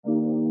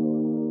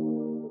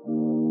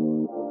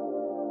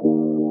Hey,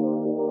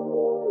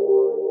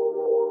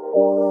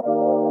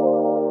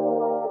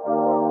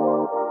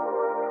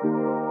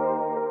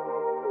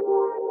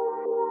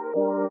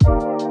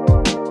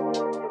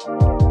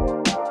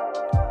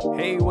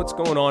 what's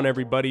going on,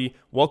 everybody?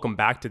 Welcome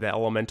back to the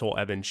Elemental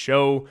Evan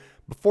Show.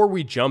 Before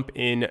we jump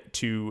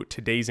into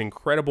today's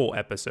incredible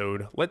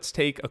episode, let's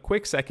take a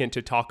quick second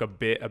to talk a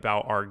bit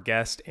about our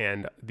guest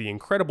and the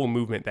incredible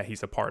movement that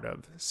he's a part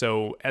of.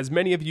 So, as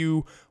many of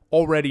you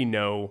already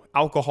know,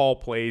 alcohol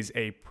plays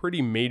a pretty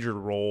major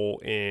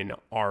role in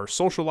our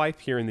social life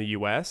here in the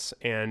US.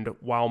 And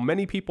while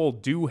many people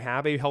do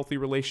have a healthy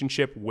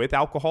relationship with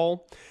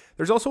alcohol,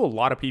 there's also a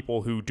lot of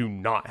people who do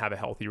not have a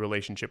healthy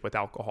relationship with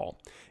alcohol.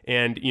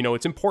 And,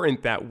 it's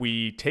important that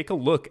we take a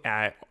look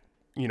at,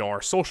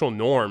 our social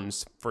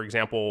norms, for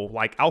example,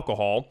 like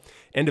alcohol,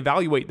 and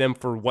evaluate them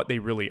for what they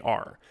really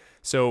are.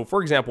 So,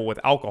 for example, with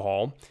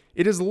alcohol,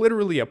 it is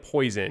literally a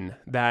poison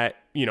that,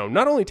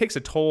 not only takes a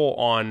toll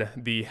on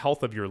the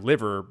health of your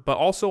liver, but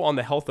also on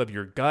the health of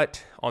your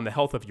gut, on the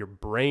health of your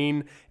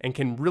brain, and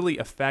can really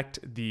affect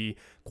the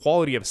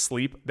quality of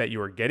sleep that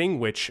you are getting,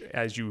 which,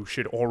 as you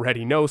should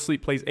already know,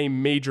 sleep plays a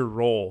major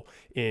role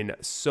in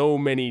so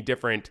many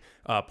different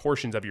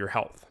portions of your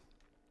health.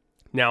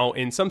 Now,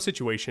 in some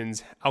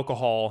situations,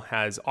 alcohol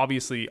has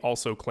obviously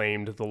also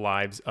claimed the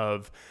lives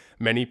of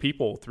many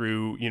people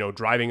through,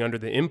 driving under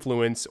the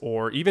influence,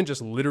 or even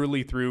just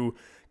literally through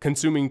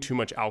consuming too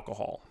much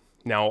alcohol.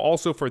 Now,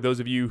 also for those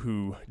of you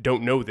who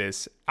don't know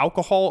this,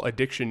 alcohol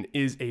addiction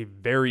is a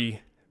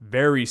very,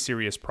 very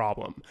serious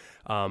problem.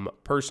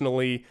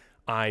 Personally,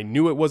 I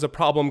knew it was a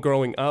problem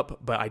growing up,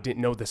 but I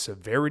didn't know the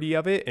severity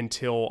of it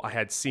until I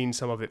had seen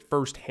some of it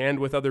firsthand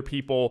with other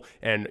people,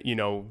 and,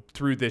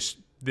 through this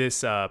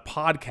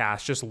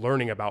podcast, just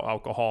learning about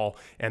alcohol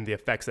and the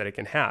effects that it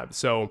can have.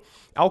 So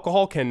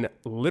alcohol can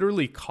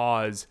literally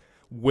cause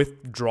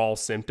withdrawal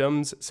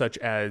symptoms such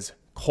as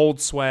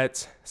cold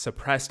sweats,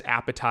 suppressed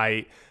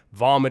appetite,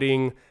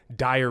 vomiting,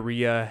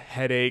 diarrhea,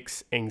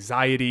 headaches,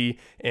 anxiety,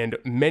 and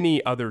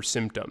many other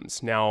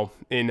symptoms. Now,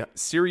 in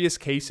serious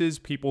cases,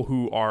 people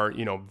who are,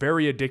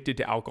 very addicted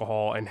to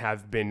alcohol and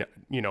have been,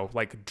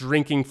 like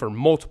drinking for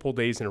multiple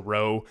days in a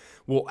row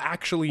will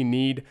actually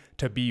need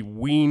to be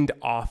weaned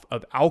off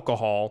of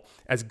alcohol,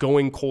 as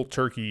going cold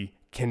turkey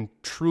can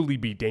truly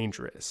be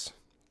dangerous.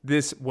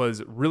 This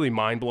was really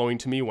mind-blowing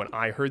to me when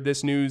I heard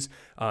this news,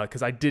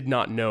 because I did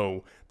not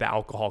know that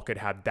alcohol could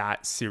have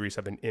that serious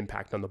of an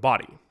impact on the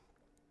body.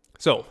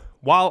 So,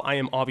 while I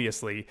am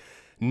obviously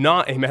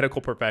not a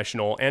medical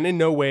professional, and in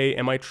no way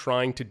am I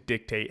trying to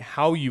dictate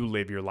how you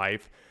live your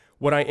life,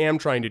 what I am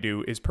trying to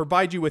do is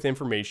provide you with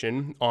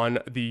information on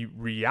the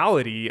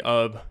reality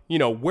of,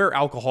 where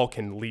alcohol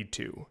can lead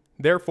to.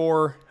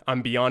 Therefore,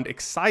 I'm beyond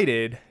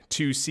excited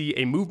to see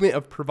a movement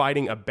of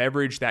providing a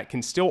beverage that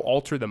can still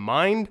alter the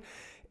mind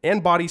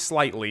and body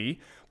slightly,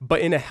 but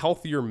in a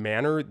healthier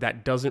manner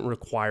that doesn't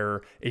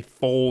require a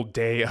full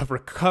day of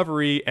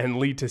recovery and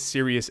lead to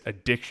serious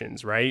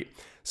addictions, right?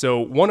 So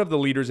one of the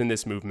leaders in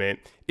this movement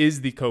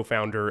is the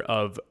co-founder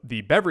of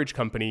the beverage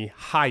company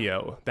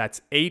Hiyo.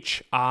 That's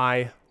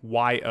Hiyo.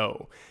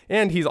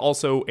 And he's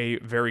also a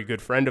very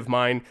good friend of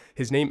mine.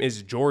 His name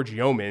is George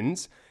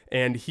Yeomans,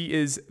 and he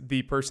is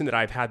the person that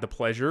I've had the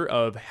pleasure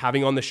of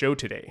having on the show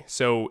today.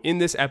 So in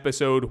this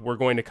episode, we're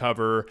going to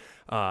cover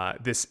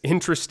this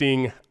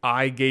interesting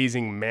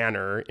eye-gazing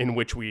manner in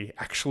which we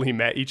actually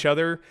met each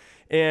other,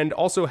 and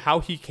also how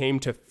he came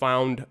to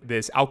found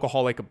this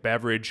alcoholic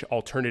beverage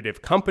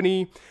alternative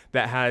company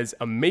that has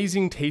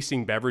amazing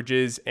tasting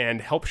beverages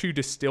and helps you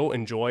to still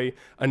enjoy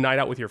a night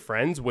out with your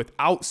friends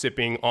without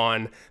sipping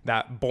on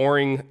that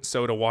boring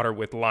soda water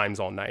with limes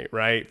all night,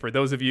 right? For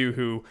those of you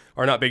who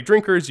are not big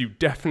drinkers, you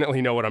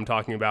definitely know what I'm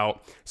talking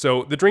about.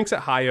 So the drinks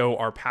at Hiyo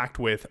are packed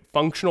with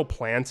functional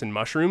plants and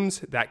mushrooms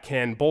that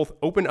can both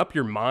open up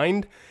your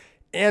mind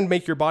and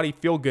make your body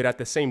feel good at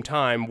the same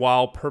time,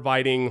 while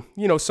providing,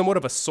 somewhat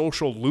of a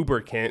social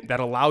lubricant that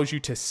allows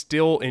you to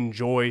still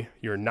enjoy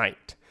your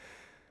night.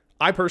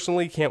 I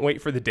personally can't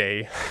wait for the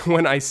day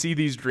when I see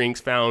these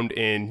drinks found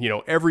in,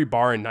 every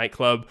bar and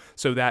nightclub,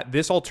 so that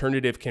this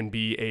alternative can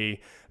be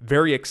a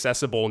very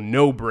accessible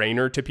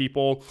no-brainer to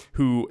people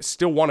who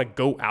still want to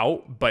go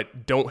out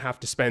but don't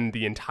have to spend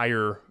the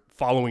entire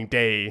following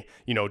day,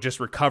 just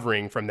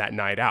recovering from that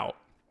night out.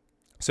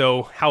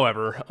 So,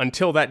 however,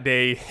 until that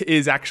day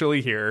is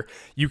actually here,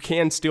 you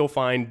can still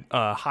find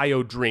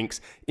Hiyo drinks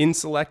in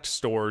select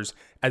stores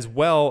as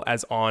well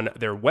as on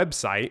their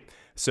website.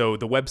 So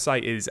the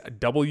website is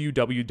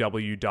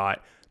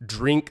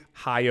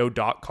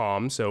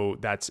www.drinkhiyo.com. So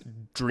that's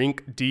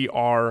drink,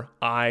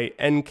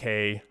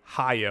 D-R-I-N-K,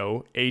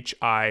 Hiyo,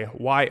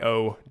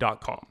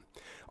 Hiyo.com.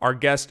 Our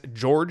guest,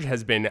 George,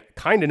 has been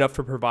kind enough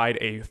to provide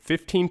a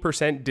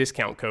 15%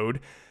 discount code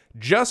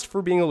just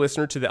for being a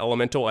listener to the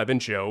Elemental Evan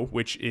Show,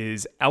 which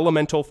is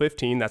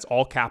Elemental15. That's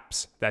all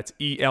caps. That's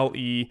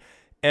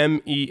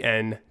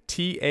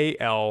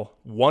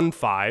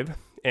ELEMENTAL15.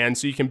 And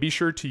so you can be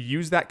sure to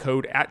use that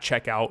code at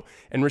checkout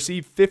and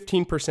receive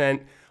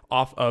 15%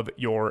 off of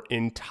your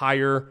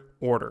entire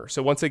order.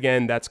 So once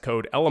again, that's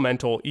code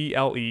ELEMENTAL,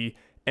 ELEMENTAL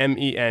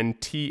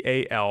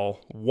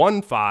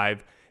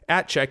 15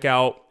 at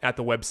checkout at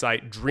the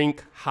website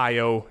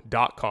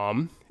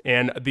drinkhio.com.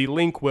 And the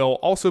link will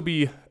also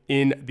be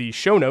in the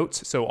show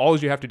notes. So all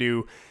you have to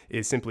do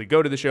is simply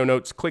go to the show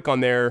notes, click on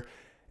there,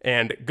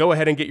 and go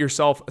ahead and get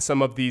yourself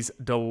some of these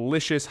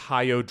delicious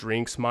Hio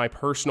drinks. My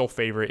personal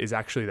favorite is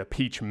actually the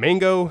peach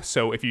mango.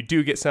 So if you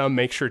do get some,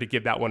 make sure to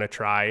give that one a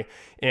try.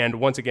 And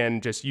once again,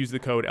 just use the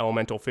code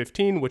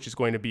ELEMENTAL15, which is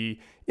going to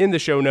be in the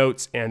show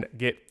notes, and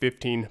get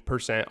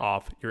 15%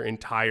 off your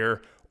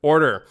entire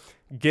order.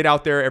 Get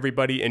out there,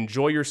 everybody.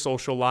 Enjoy your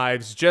social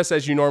lives just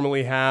as you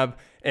normally have,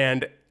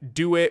 and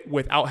do it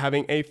without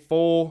having a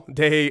full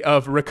day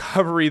of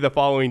recovery the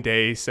following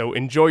day. So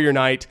enjoy your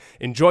night,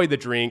 enjoy the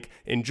drink,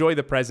 enjoy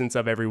the presence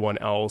of everyone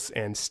else,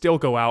 and still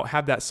go out,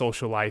 have that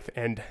social life,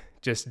 and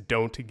just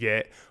don't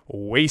get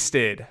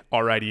wasted.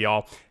 Alrighty,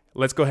 y'all.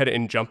 Let's go ahead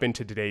and jump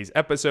into today's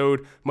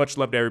episode. Much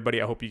love to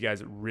everybody. I hope you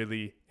guys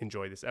really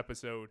enjoy this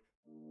episode.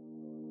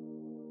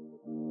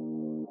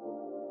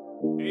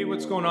 Hey,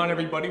 what's going on,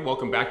 everybody?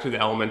 Welcome back to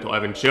the Elemental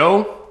Evan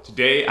Show.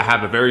 Today, I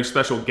have a very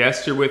special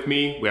guest here with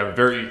me. We have a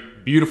very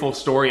beautiful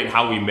story in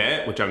how we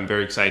met, which I'm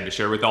very excited to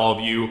share with all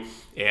of you.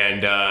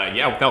 And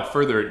without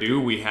further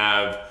ado, we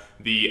have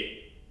the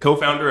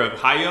co-founder of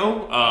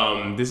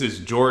Hio. This is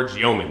George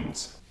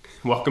Yeomans.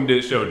 Welcome to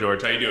the show,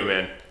 George. How you doing,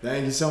 man?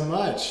 Thank you so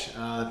much.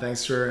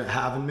 Thanks for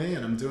having me,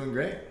 and I'm doing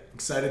great.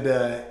 Excited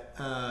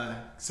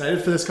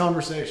for this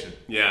conversation.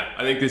 Yeah,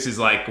 I think this is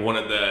like one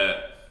of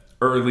the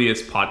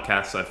earliest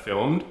podcasts I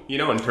filmed, in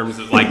terms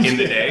of like in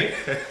the day.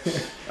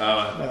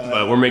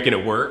 But we're making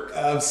it work.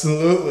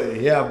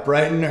 Absolutely. Yeah,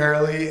 bright and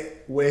early,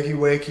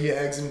 wakey,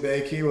 eggs and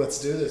bakey.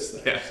 Let's do this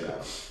thing. Yeah.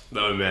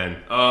 No,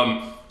 man.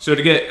 So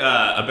to get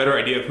a better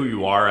idea of who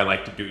you are, I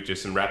like to do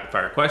just some rapid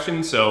fire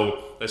questions.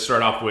 So let's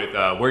start off with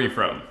where are you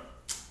from?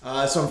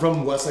 So I'm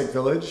from Westlake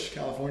Village,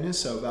 California.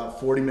 So about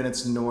 40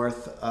 minutes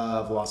north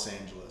of Los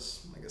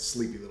Angeles, like a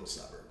sleepy little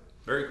suburb.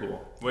 Very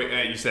cool.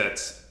 Wait, you said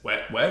it's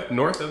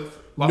north of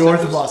Los North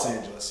Angeles? of Los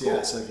Angeles, Cool.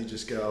 Yeah. So if you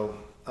just go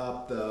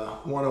up the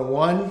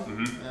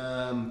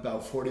 101,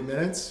 about 40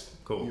 minutes,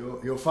 cool.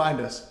 You'll find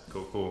us.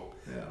 Cool.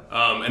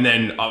 Yeah. And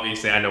then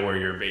obviously I know where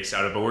you're based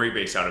out of, but where are you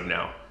based out of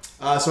now?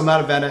 So I'm out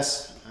of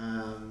Venice.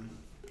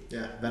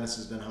 Venice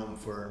has been home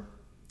for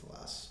the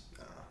last,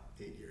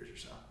 8 years or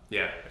so.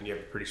 Yeah, and you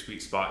have a pretty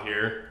sweet spot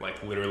here,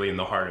 like literally in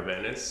the heart of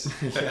Venice.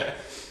 Yeah.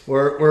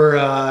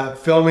 We're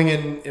filming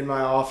in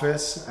my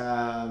office.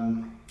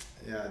 For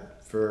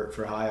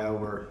Hio,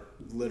 we're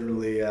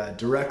literally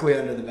directly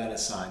under the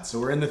Venice sign, so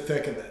we're in the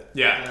thick of it.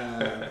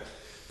 Yeah.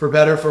 For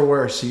better, for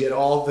worse, you get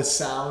all of the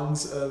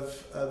sounds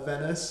of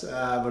Venice,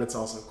 but it's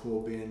also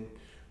cool being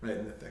right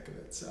in the thick of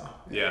it. So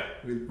yeah.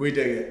 We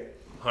dig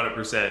it.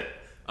 100%.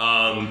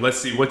 Let's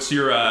see. What's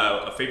your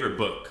favorite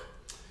book?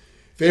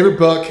 Favorite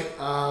book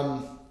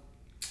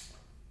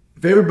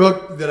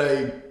that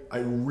I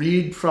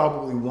read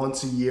probably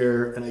once a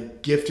year, and I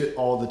gift it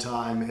all the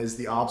time, is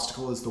The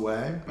Obstacle is the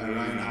Way by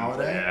Ryan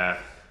Holiday. Yeah.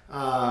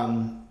 I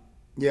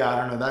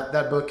don't know.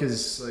 That book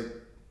is like,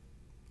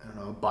 I don't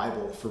know, a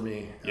Bible for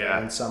me.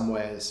 Yeah. In some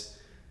ways.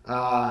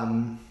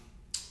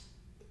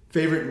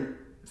 Favorite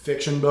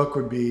fiction book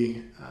would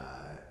be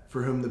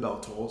For Whom the Bell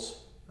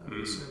Tolls. I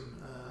would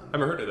assume. I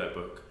haven't heard of that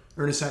book.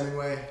 Ernest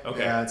Hemingway. Okay.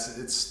 Yeah,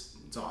 it's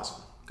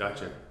awesome.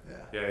 Gotcha.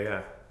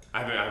 Yeah.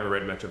 I haven't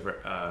read much of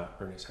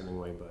Ernest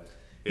Hemingway, but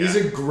yeah. He's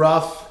a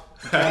gruff,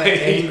 kind of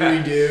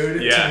angry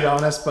dude, to be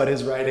honest, but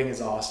his writing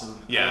is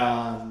awesome.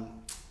 Yeah.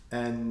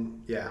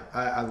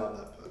 I love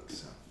that book.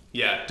 So.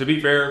 Yeah, to be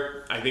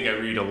fair, I think I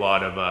read a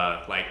lot of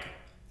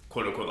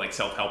quote unquote like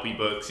self-helpy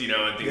books, and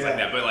things like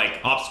that. But like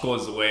Obstacle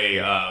is the Way,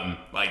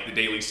 like the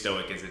Daily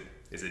Stoic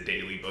is a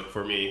daily book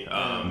for me.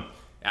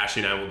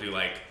 Ashley and I will do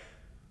like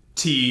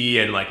tea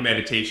and like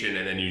meditation,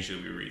 and then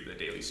usually we read the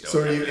Daily Stoic.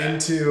 So are you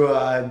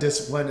into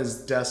Discipline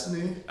is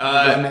Destiny?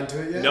 Have you gotten into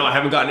it yet? No, I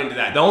haven't gotten into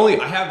that.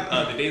 I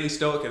have the Daily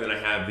Stoic, and then I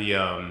have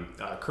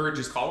the Courage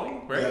is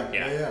Calling, right?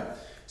 Yeah.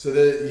 So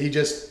he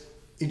just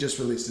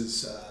released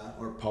his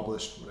or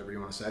published, whatever you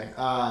want to say,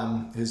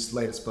 his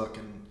latest book,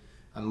 and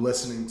I'm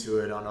listening to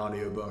it on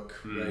audiobook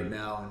right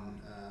now,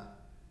 and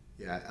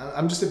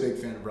I'm just a big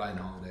fan of Ryan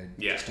Holiday,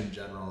 just in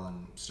general,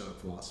 and Stoic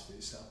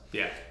philosophy. So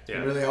it's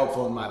been really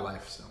helpful in my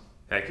life. So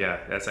heck yeah,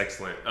 that's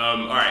excellent.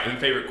 All right, and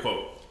favorite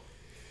quote.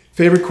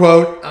 So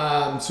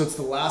it's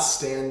the last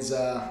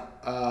stanza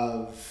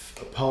of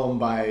a poem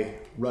by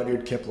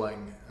Rudyard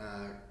Kipling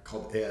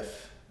called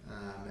If,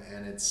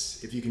 and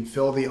it's, if you can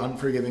fill the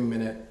unforgiving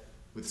minute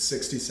with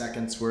 60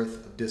 seconds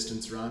worth of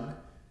distance run,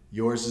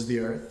 yours is the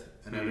earth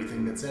and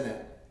everything that's in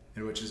it,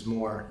 and which is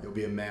more, you'll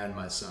be a man,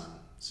 my son.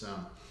 So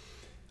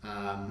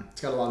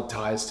it's got a lot of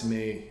ties to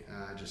me,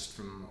 just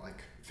from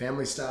like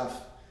family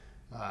stuff.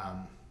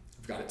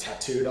 I've got it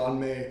tattooed on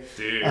me.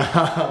 Dude,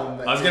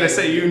 I was going to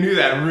say you knew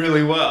that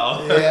really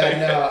well.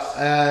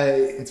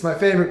 It's my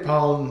favorite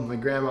poem. My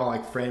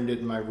grandma framed it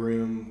in my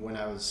room when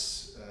I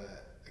was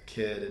a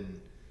kid,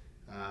 and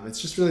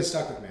it's just really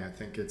stuck with me. I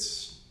think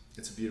it's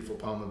a beautiful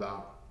poem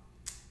about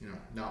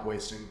not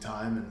wasting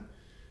time,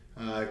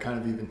 and it kind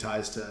of even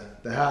ties to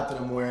the hat that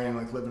I'm wearing,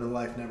 like living a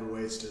life never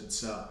wasted.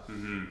 So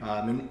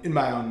in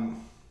my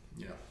own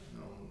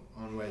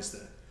own ways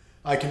that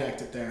I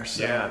connect it there.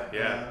 So,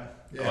 yeah.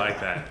 I like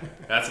that.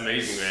 That's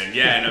amazing, man.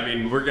 Yeah, and I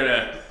mean, we're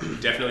gonna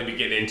definitely be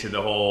getting into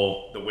the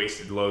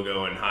Wasted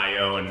logo and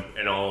Hi-Yo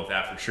and all of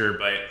that for sure.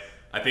 But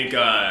I think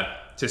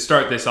to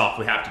start this off,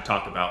 we have to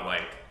talk about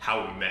like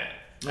how we met.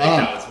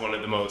 That was one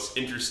of the most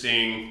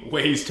interesting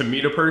ways to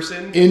meet a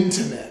person.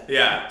 Intimate.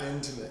 Yeah.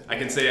 Intimate. I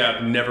can say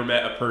I've never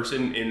met a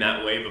person in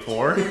that way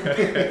before.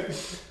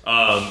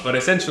 But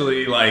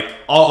essentially, like,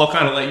 I'll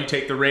kind of let you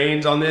take the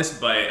reins on this.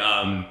 But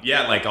I'll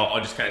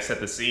just kind of set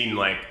the scene.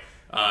 Like,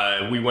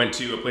 we went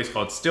to a place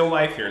called Still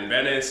Life here in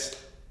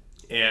Venice,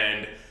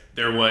 and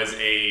there was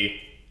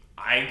a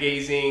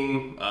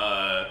eye-gazing,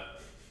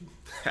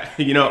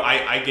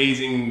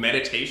 eye-gazing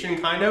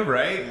meditation kind of,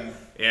 right?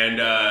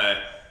 Yeah.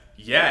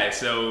 And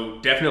so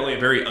definitely a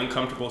very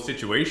uncomfortable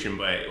situation.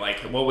 But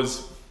like,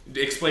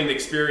 explain the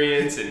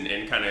experience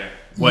and kind of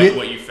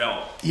what you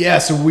felt. Yeah,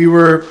 so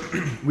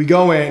we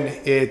go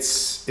in.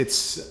 It's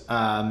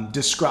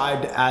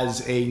described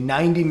as a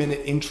 90-minute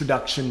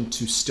introduction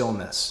to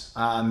stillness.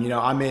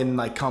 I'm in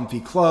like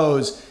comfy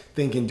clothes,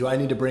 thinking, do I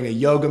need to bring a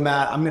yoga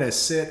mat? I'm gonna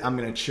sit. I'm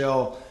gonna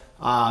chill.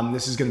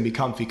 This is gonna be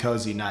comfy,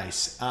 cozy,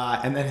 nice.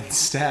 And then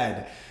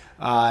instead,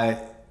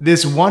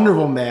 this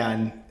wonderful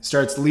man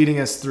starts leading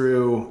us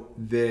through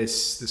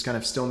this kind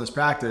of stillness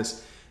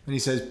practice. And he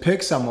says,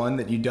 pick someone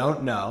that you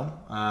don't know.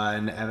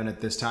 And Evan,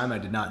 at this time, I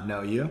did not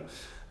know you.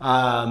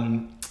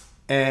 And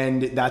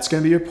that's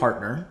going to be your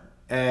partner.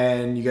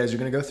 And you guys are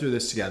going to go through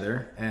this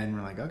together. And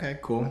we're like, okay,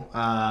 cool.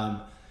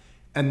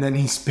 And then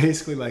he's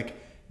basically like,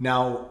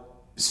 now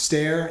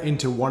stare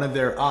into one of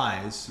their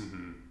eyes.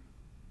 Mm-hmm.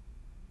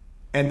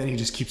 And then he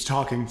just keeps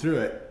talking through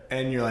it.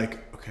 And you're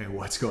like, okay,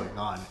 what's going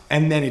on?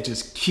 And then it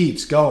just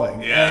keeps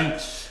going. Yeah.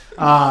 And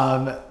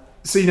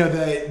so,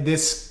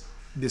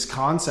 this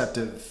concept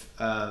of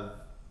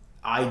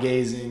eye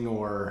gazing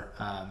or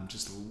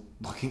just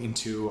looking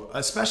into,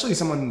 especially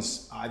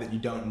someone's eye that you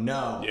don't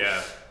know.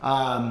 Yeah.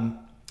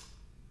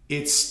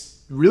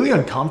 It's really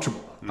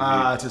uncomfortable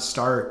to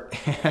start,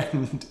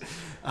 and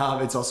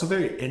it's also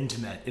very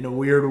intimate in a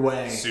weird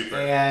way. Super.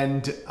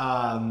 And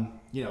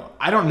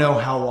I don't know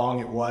how long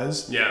it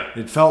was. Yeah.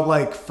 It felt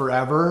like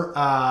forever.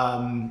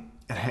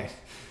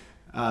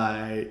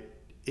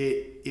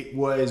 It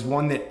was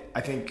one that I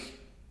think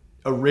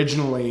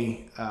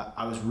originally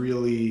I was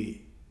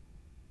really,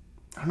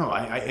 I don't know,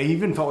 I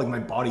even felt like my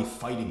body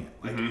fighting it,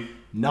 like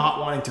not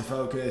wanting to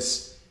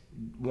focus,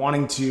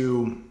 wanting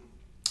to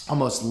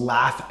almost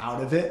laugh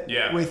out of it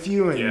with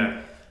you.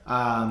 And,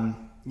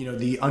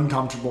 the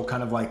uncomfortable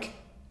kind of like,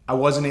 I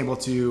wasn't able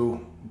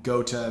to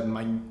go to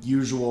my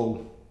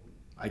usual,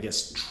 I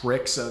guess,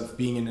 tricks of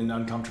being in an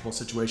uncomfortable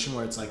situation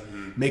where it's like,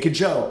 make a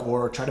joke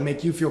or try to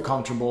make you feel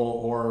comfortable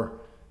or,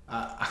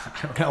 I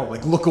don't know,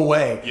 like look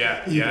away.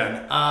 Yeah. Even.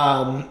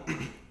 Yeah.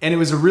 And it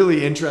was a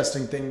really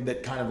interesting thing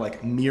that kind of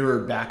like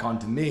mirrored back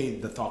onto me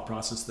the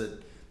thoughts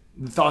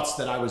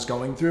that I was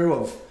going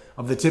through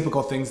of the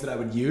typical things that I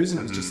would use. And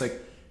it was just like,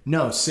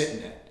 no, sit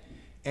in it.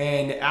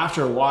 And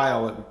after a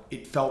while,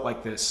 it felt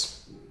like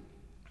this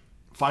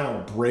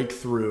final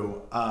breakthrough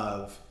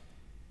of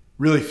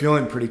really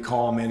feeling pretty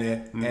calm in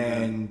it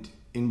and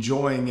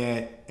enjoying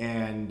it.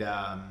 And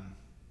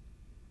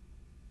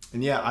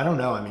yeah, I don't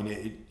know. I mean,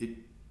 it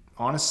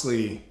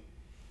honestly,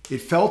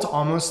 it felt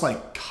almost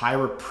like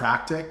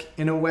chiropractic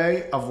in a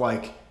way of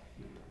like,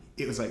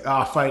 it was like,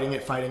 fighting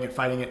it.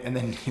 And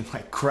then it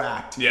like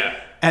cracked. Yeah.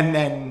 And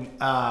then,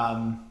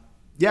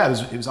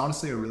 it was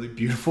honestly a really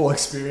beautiful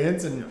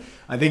experience. And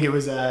I think it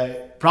was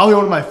probably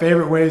one of my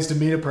favorite ways to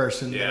meet a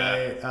person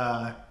that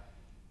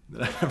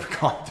I've ever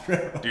gone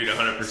through. Dude,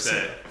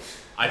 100%.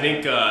 I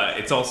think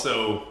it's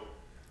also,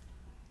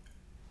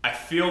 I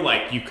feel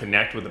like you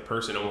connect with a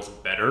person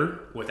almost better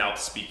without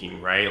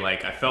speaking, right?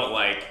 Like I felt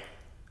like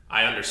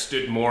I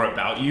understood more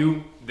about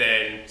you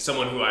than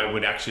someone who I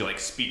would actually like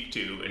speak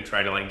to and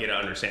try to like get to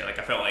understand. Like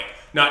I felt like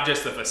not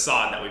just the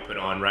facade that we put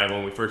on, right,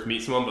 when we first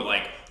meet someone, but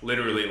like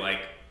literally like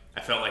I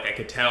felt like I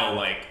could tell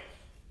like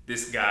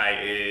this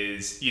guy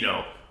is,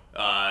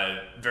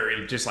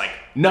 very just like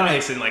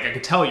nice, and like I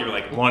could tell you're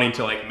like wanting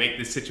to like make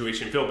this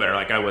situation feel better,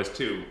 like I was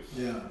too.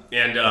 Yeah.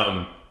 And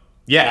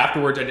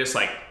afterwards I just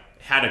like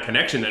had a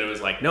connection that it was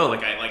like, no,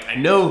 like I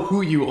know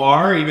who you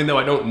are even though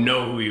I don't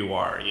know who you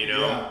are,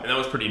 Yeah. And that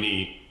was pretty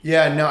neat.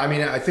 Yeah, no, I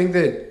mean, I think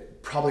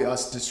that probably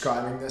us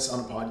describing this on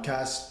a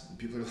podcast,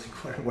 people are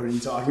like, what are you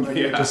talking about?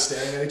 You're just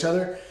staring at each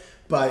other.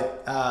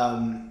 But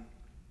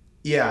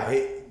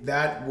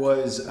that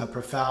was a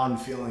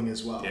profound feeling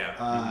as well.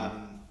 Yeah.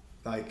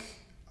 Like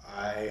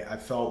I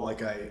felt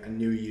like I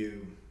knew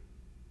you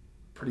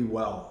pretty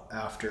well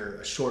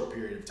after a short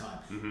period of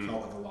time.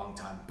 Felt like a long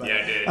time. But, yeah,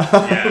 it did.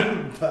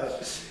 Yeah.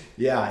 But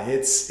yeah,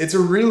 it's a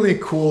really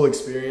cool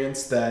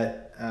experience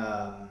that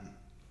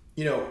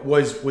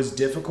was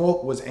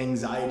difficult, was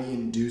anxiety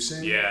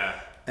inducing. Yeah.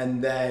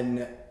 And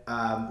then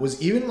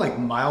was even like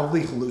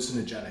mildly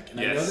hallucinogenic. And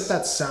I know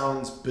that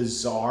sounds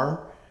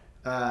bizarre,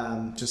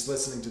 just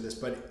listening to this,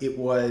 but it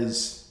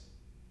was,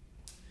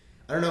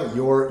 I don't know,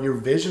 your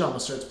vision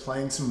almost starts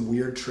playing some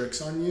weird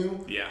tricks on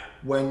you. Yeah.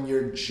 When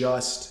you're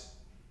just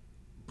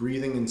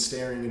breathing and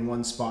staring in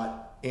one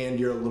spot and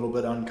you're a little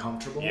bit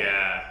uncomfortable.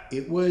 Yeah.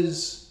 It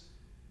was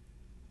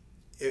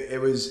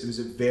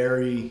a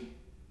very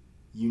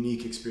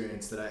unique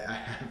experience that I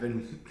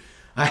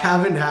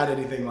haven't had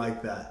anything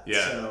like that.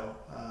 Yeah. So,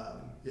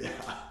 yeah.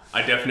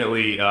 I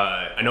definitely,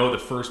 I know the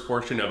first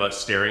portion of us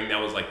staring, that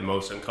was like the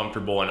most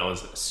uncomfortable, and I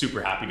was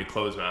super happy to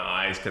close my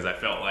eyes because I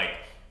felt like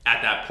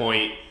at that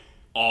point,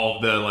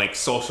 all the like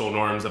social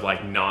norms of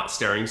like not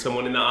staring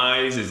someone in the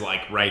eyes is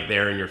like right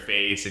there in your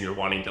face, and you're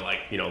wanting to like,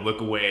 you know,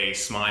 look away,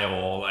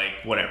 smile, like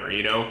whatever,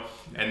 you know?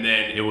 And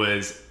then it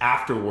was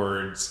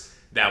afterwards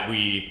that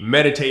we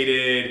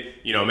meditated,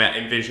 you know,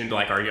 envisioned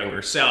like our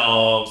younger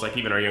selves, like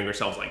even our younger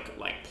selves,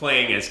 like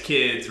playing as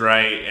kids,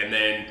 right? And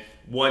then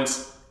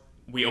once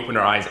we opened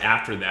our eyes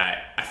after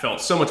that, I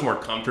felt so much more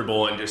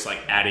comfortable and just like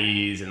at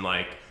ease, and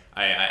like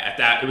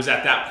it was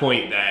at that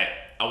point that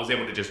I was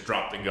able to just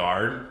drop the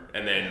guard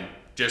and then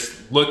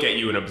just look at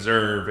you and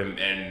observe, and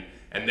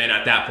then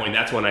at that point,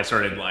 that's when I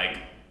started like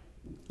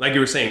you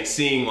were saying,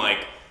 seeing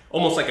like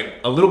almost like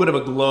a little bit of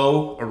a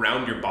glow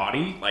around your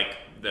body, like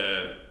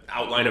the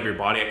outline of your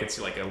body. I could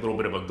see like a little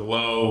bit of a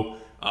glow.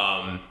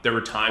 There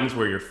were times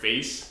where your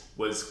face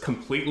was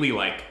completely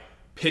like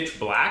pitch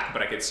black,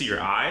 but I could see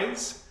your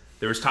eyes.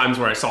 There was times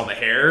where I saw the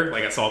hair,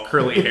 like I saw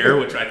curly hair,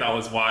 which I thought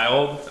was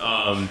wild,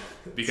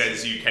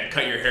 because you had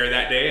cut your hair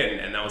that day,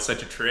 and that was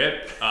such a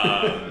trip.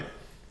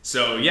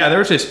 So yeah, there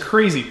was just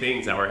crazy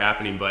things that were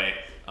happening, but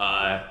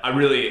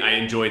I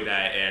enjoyed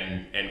that,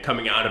 and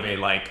coming out of it,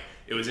 like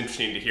it was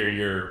interesting to hear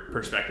your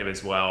perspective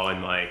as well,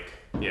 and like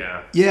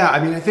yeah.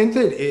 I mean, I think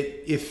that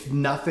if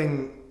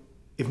nothing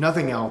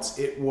else,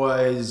 it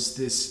was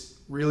this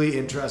really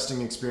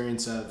interesting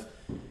experience of,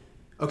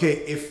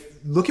 okay,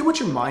 look at what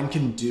your mind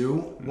can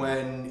do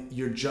when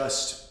you're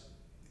just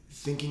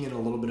thinking in a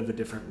little bit of a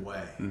different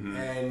way. Mm-hmm.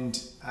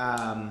 And,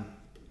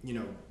 you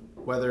know,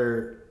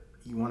 whether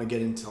you want to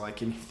get into like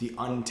the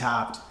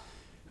untapped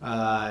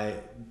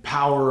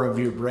power of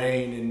your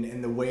brain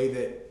and the way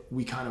that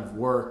we kind of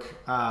work,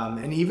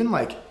 and even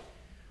like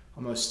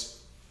almost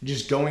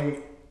just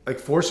going, like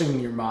forcing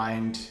your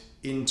mind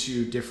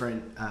into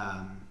different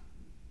kind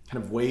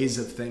of ways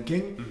of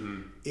thinking.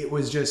 Mm-hmm. It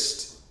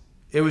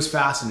was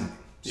fascinating.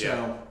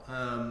 Yeah.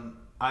 So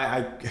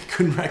I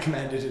couldn't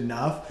recommend it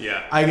enough.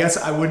 Yeah. I guess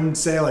I wouldn't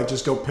say like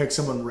just go pick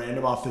someone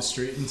random off the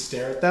street and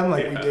stare at them.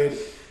 Like we did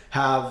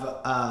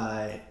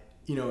have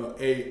you know,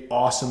 a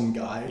awesome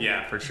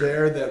guy for sure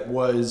there that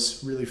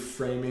was really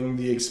framing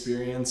the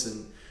experience.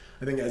 And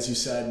I think, as you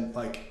said,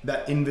 like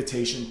that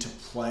invitation to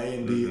play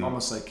and be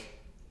almost like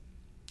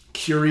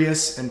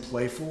curious and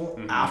playful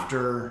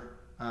after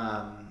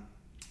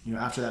you know,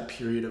 after that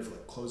period of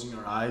like closing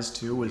our eyes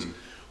too was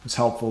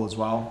helpful as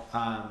well.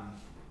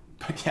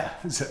 But yeah,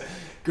 it was a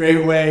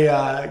great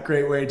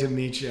way to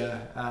meet you,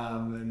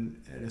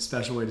 and a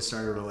special way to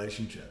start a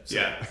relationship. So.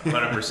 Yeah,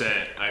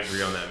 100%. I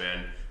agree on that,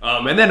 man.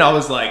 And then I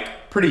was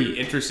like pretty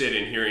interested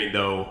in hearing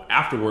though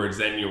afterwards.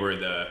 Then you were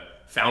the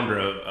founder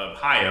of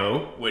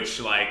Hio,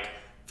 which like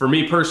for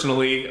me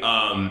personally,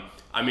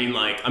 I mean,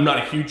 like, I'm not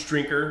a huge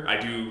drinker. I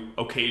do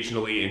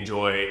occasionally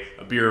enjoy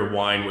a beer or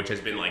wine, which has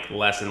been like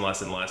less and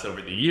less and less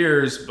over the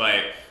years.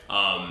 But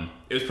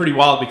it was pretty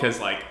wild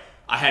because like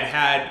I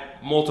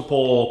had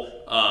multiple,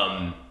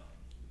 I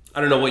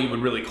don't know what you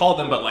would really call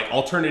them, but like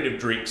alternative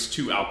drinks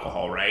to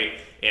alcohol, right?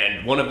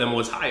 And one of them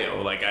was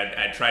Hio. Like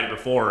I'd tried it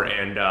before,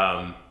 and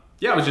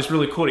yeah, it was just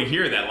really cool to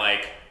hear that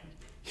like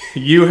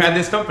you had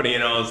this company,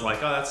 and I was like,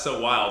 oh, that's so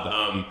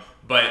wild.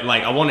 But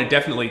like, I want to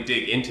definitely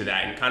dig into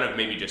that and kind of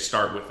maybe just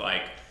start with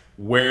like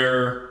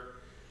where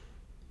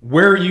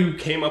you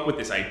came up with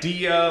this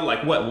idea,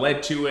 like what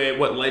led to it,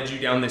 what led you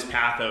down this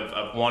path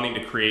of wanting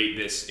to create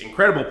this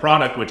incredible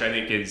product, which I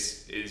think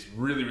is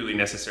really, really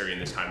necessary in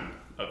this time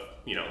of,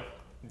 you know,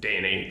 day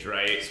and age,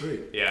 right?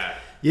 Sweet. Yeah.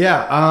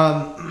 Yeah.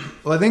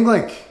 Well, I think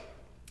like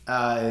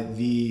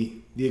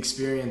the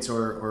experience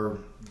or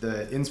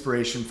the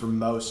inspiration for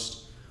most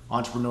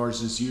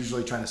entrepreneurs is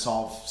usually trying to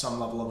solve some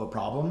level of a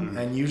problem. Mm-hmm.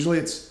 And usually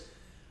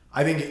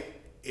I think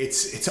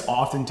it's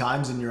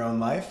oftentimes in your own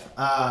life.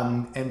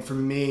 And for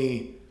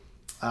me,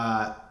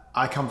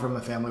 I come from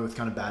a family with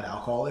kind of bad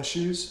alcohol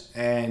issues,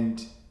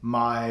 and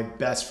my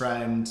best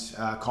friend,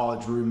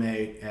 college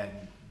roommate and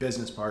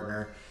business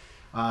partner,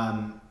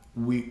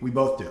 we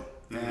both do.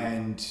 Mm-hmm.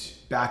 And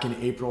back in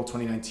April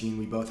 2019,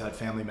 we both had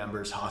family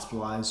members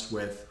hospitalized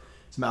with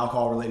some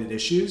alcohol related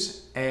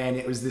issues. And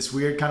it was this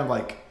weird kind of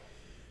like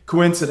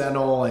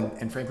coincidental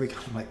and frankly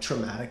kind of like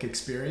traumatic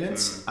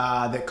experience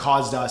that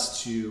caused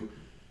us to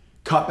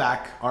cut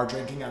back our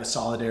drinking out of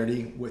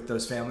solidarity with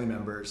those family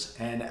members.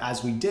 And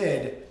as we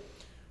did,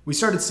 we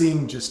started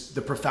seeing just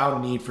the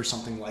profound need for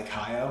something like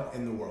Hio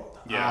in the world.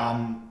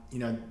 Yeah. You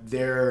know,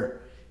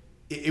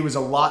 it was a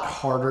lot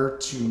harder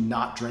to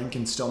not drink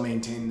and still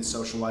maintain the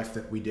social life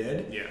that we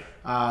did.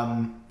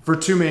 Yeah. For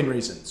two main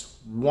reasons.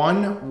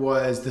 One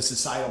was the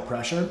societal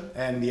pressure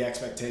and the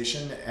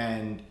expectation,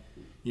 and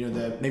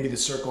maybe the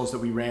circles that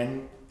we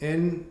ran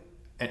in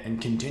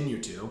and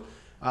continue to,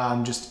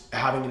 just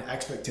having an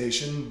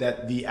expectation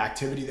that the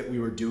activity that we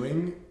were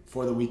doing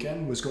for the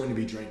weekend was going to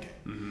be drinking,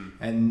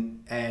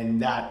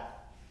 and that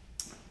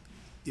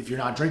if you're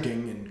not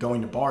drinking and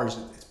going to bars,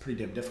 it's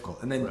pretty damn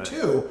difficult. And then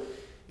two,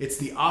 it's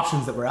the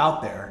options that were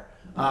out there.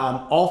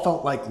 All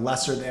felt like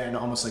lesser than,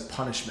 almost like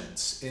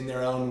punishments in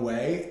their own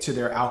way to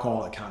their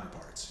alcoholic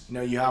counterparts.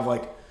 You have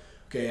like,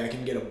 okay, I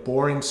can get a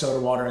boring soda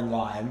water and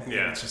lime, and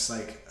it's just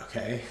like,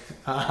 okay,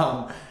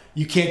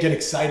 you can't get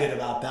excited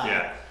about that.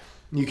 Yeah.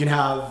 You can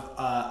have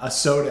a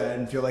soda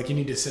and feel like you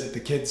need to sit at the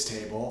kids'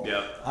 table.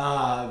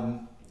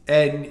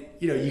 And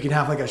you can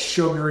have like a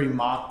sugary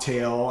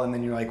mocktail, and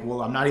then you're like,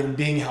 well, I'm not even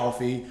being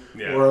healthy,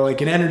 or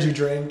like an energy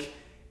drink,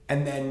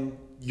 and then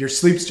your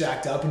sleep's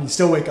jacked up and you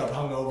still wake up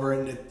hungover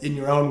and in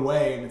your own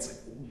way, and it's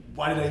like,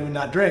 why did I even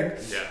not drink?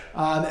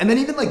 And then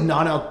even like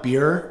non-alc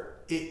beer,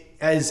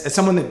 as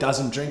someone that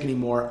doesn't drink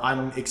anymore,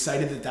 I'm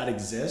excited that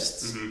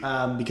exists,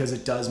 because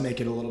it does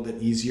make it a little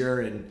bit easier,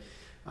 and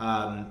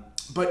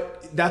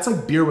but that's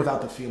like beer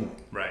without the feeling,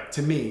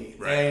 to me.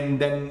 And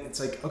then it's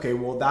like, okay,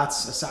 well,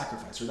 that's a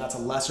sacrifice, or that's a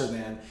lesser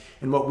than.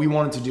 And what we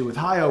wanted to do with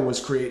Hio was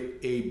create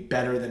a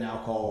better than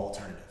alcohol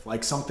alternative,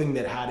 like something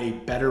that had a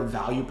better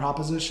value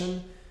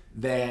proposition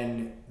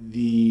than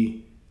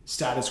the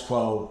status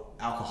quo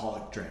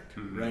alcoholic drink,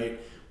 right?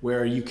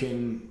 Where you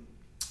can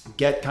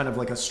get kind of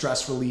like a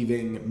stress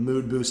relieving,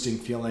 mood boosting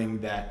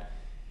feeling that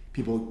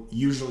people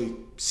usually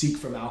seek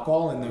from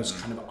alcohol in those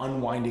kind of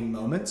unwinding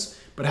moments,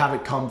 but have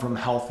it come from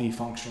healthy,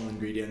 functional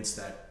ingredients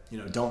that,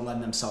 don't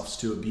lend themselves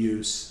to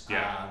abuse,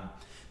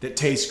 that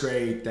taste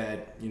great,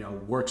 that,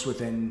 works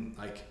within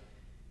like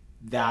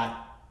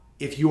that.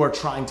 If you are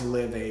trying to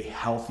live a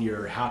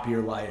healthier,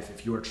 happier life,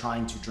 if you are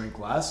trying to drink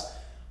less,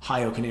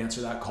 Hio can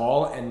answer that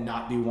call and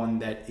not be one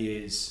that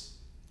is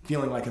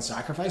feeling like a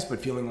sacrifice,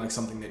 but feeling like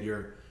something that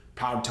you're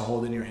proud to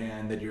hold in your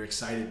hand, that you're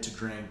excited to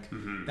drink,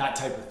 that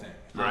type of thing.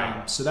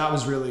 So that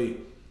was really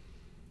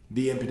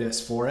the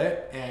impetus for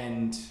it.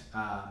 And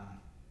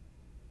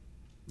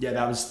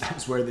that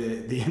was where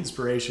the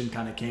inspiration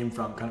kind of came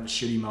from, kind of a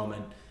shitty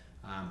moment.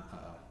 I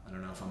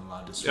don't know if I'm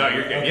allowed to swear. No,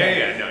 you're good.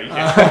 Okay. No, you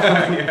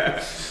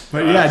can.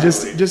 But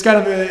just kind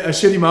of a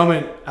shitty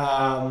moment.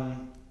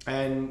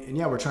 And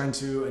we're trying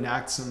to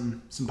enact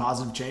some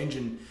positive change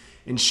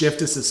and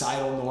shift a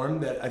societal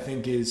norm that I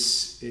think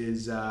is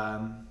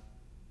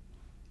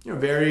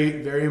very,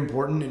 very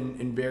important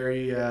and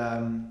very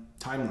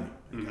timely,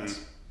 I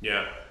guess.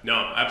 Yeah,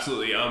 no,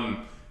 absolutely.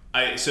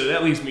 So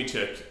that leads me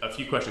to a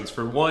few questions.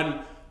 For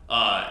one,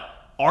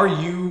 are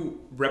you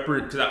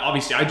because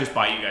obviously I just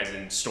buy you guys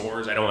in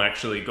stores. I don't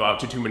actually go out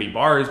to too many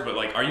bars, but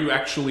like, are you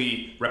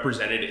actually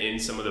represented in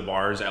some of the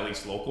bars, at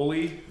least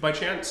locally, by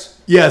chance?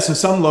 Yeah, so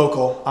some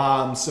local.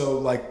 So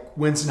like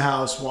Winston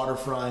House,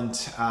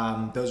 Waterfront,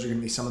 those are going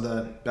to be some of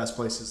the best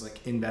places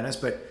like in Venice.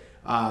 But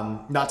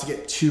not to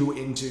get too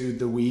into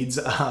the weeds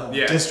of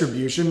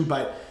distribution,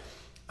 but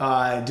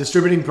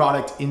distributing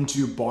product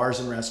into bars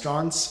and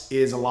restaurants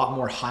is a lot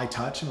more high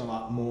touch and a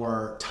lot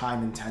more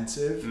time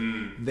intensive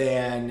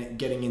than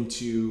getting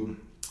into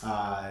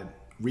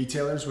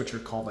retailers, which are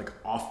called like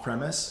off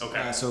premise.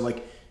 So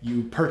like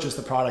you purchase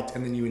the product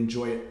and then you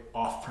enjoy it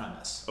off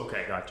premise.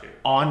 Okay, got you.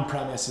 On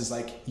premise is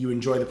like you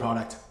enjoy the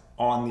product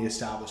on the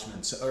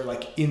establishment, so, or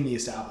like in the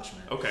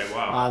establishment. Okay,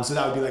 wow. So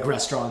that would be like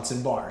restaurants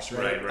and bars,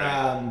 right?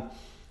 Right.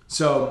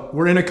 So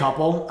we're in a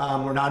couple.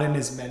 We're not in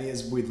as many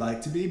as we'd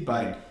like to be,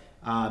 but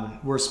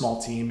we're a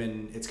small team,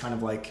 and it's kind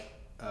of like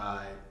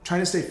trying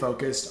to stay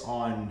focused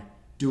on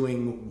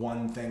doing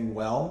one thing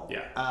well.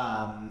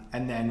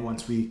 And then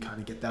once we kind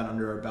of get that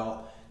under our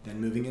belt, then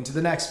moving into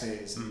the next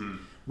phase.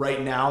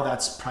 Right now,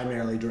 that's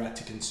primarily direct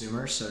to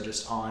consumer, so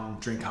just on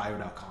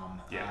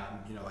drinkhio.com.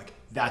 Like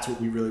that's what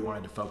we really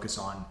wanted to focus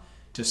on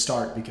to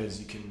start, because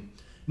you can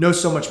know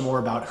so much more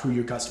about who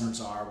your customers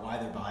are, why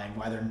they're buying,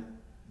 why they're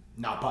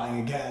not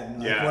buying again,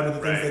 like what are the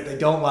things that they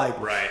don't like,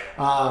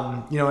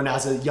 and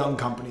as a young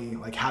company,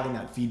 like having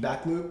that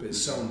feedback loop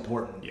is so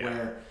important,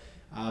 where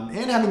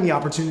and having the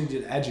opportunity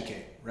to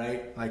educate,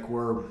 right? Like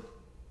we're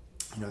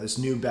this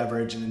new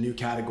beverage in a new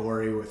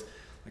category with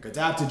like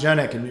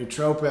adaptogenic and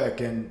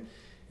nootropic, and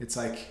it's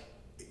like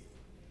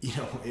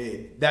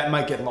that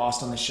might get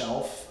lost on the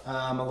shelf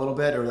a little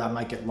bit, or that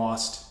might get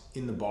lost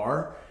in the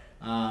bar,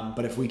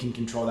 but if we can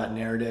control that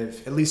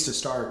narrative, at least to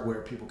start,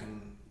 where people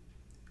can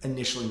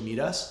initially meet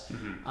us,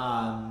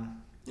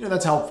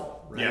 that's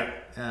helpful, right?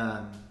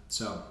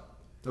 So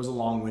that was a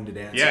long-winded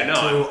answer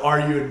to are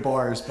you in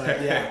bars, but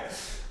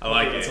I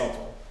like it. It's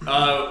helpful.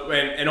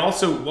 And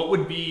also, what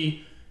would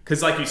be,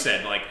 because like you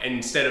said, like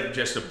instead of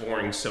just a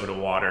boring soda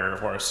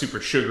water or a super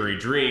sugary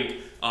drink,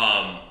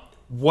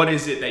 what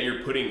is it that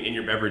you're putting in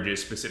your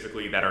beverages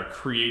specifically that are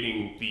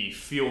creating the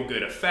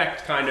feel-good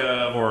effect, kind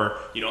of, or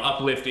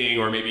uplifting,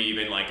 or maybe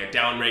even like a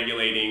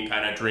down-regulating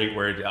kind of drink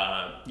where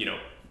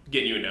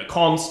getting you into a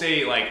calm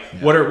state? Like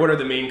what are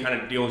the main kind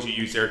of deals you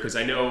use there? Because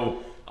I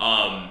know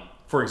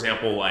for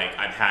example, like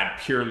I've had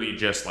purely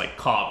just like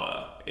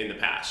kava in the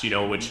past,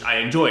 which I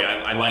enjoy.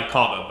 I like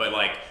kava, but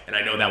like, and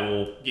I know that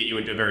will get you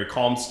into a very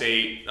calm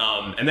state.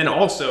 And then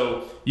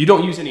also, you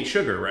don't use any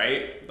sugar,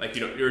 right? Like,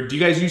 or do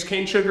you guys use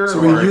cane sugar? So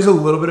we use a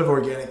little bit of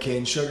organic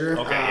cane sugar.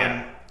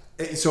 Okay,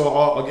 So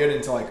I'll get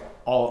into like,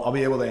 I'll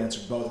be able to answer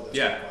both of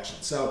those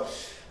questions. So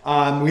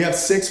we have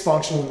 6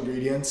 functional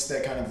ingredients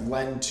that kind of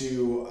lend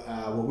to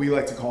what we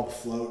like to call the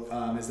float,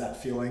 is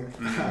that feeling.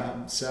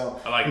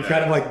 So I like we've that.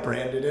 kind of like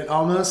branded it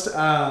almost.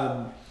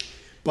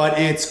 But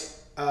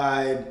it's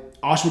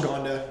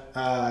ashwagandha,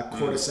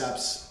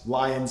 cordyceps,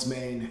 lion's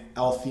mane,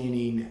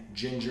 L-theanine,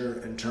 ginger,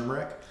 and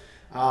turmeric.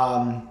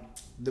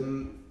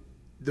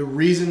 The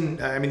reason,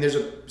 there's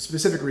a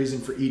specific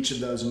reason for each of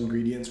those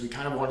ingredients. We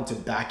kind of wanted to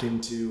back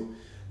into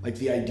like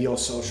the ideal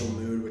social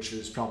mood, which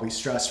is probably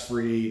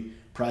stress-free,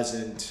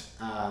 present,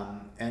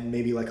 and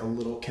maybe like a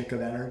little kick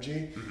of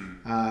energy.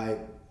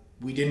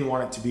 We didn't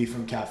want it to be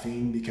from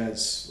caffeine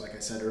because, like I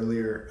said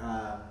earlier,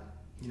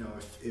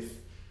 if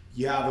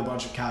you have a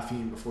bunch of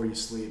caffeine before you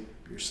sleep,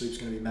 your sleep's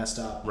going to be messed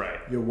up. Right.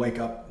 You'll wake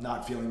up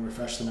not feeling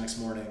refreshed the next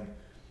morning.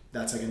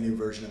 That's like a new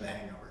version of a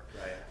hangover.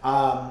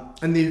 Right.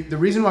 And the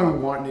reason why we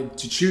wanted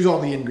to choose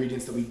all the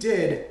ingredients that we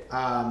did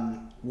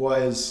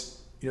was,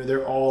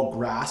 they're all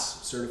GRAS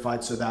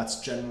certified, so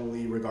that's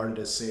generally regarded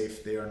as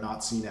safe. They are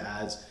not seen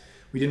as,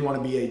 we didn't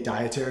want to be a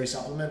dietary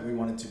supplement. We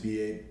wanted to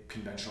be a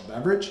conventional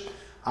beverage.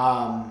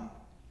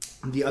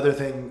 The other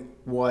thing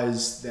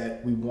was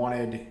that we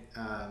wanted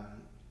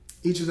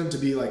each of them to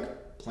be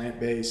like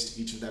plant-based,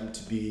 each of them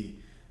to be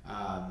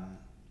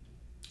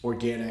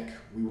organic.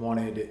 We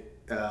wanted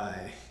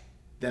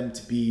them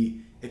to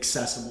be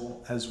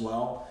accessible as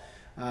well.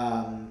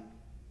 And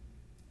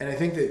I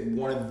think that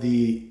one of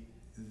the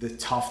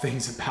tough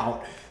things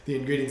about the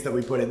ingredients that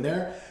we put in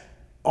there,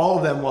 all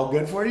of them, while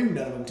good for you,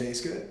 none of them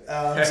taste good.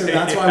 So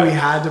that's why we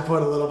had to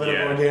put a little bit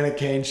of organic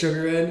cane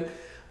sugar in,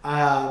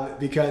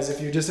 because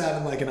if you're just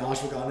having like an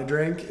ashwagandha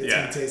drink, it's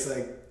going to taste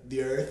like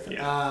the earth.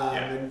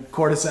 And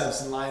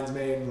cordyceps and lion's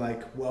mane,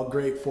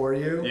 great for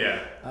you.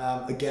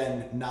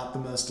 Again, not the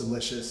most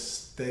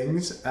delicious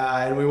things.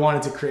 And we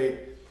wanted to create,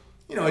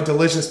 a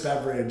delicious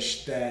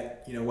beverage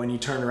that, when you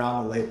turn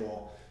around the label,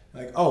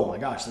 like, oh my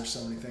gosh, there's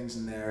so many things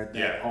in there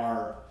that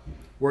are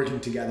working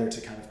together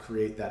to kind of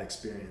create that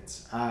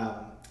experience.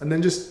 And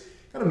then just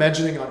kind of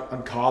mentioning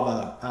on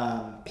kava,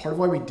 part of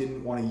why we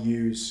didn't want to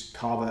use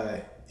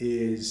kava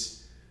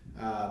is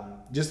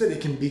just that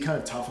it can be kind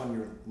of tough on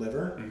your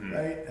liver,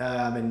 right?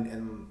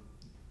 And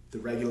the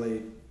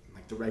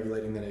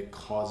regulating that it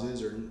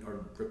causes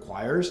or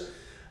requires.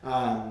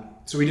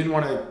 So we didn't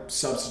want to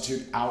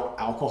substitute out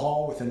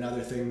alcohol with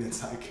another thing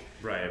that's like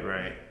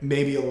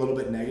maybe a little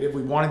bit negative.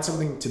 We wanted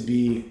something to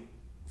be,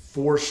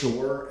 for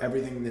sure,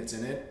 everything that's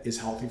in it is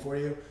healthy for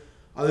you.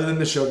 Other than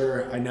the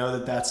sugar, I know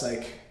that that's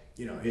like,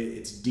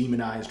 it's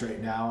demonized right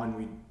now,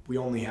 and we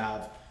only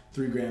have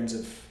 3 grams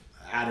of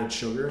added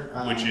sugar,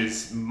 which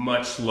is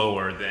much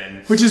lower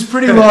than, which is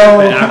pretty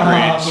low.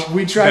 Average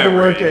we tried to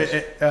work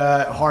it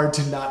hard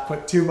to not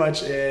put too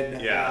much in,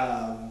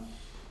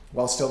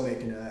 while still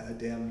making a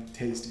damn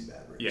tasty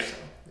beverage. So,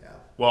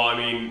 well,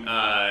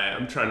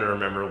 I'm trying to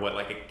remember what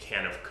like a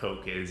can of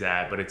Coke is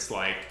at, but it's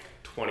like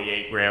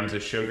 28 grams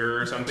of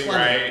sugar or something,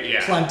 right?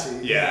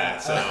 Plenty.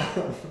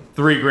 So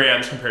 3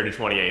 grams compared to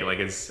 28, like,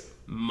 is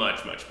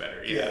much, much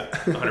better.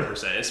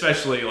 100%.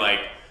 Especially like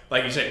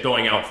you said,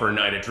 going out for a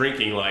night of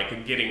drinking,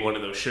 like getting one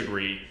of those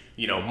sugary,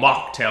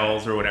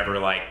 mocktails or whatever,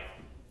 like,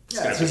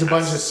 it's just a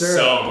bunch of syrup.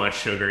 So much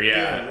sugar.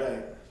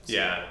 Right.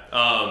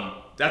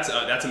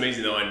 That's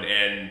amazing though.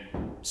 And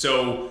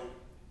so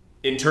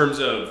in terms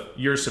of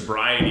your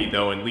sobriety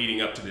though, and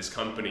leading up to this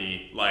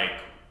company, like,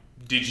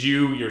 did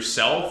you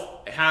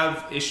yourself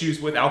have issues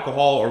with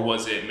alcohol, or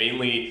was it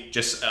mainly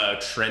just a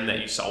trend that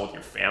you saw with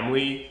your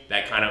family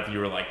that kind of, you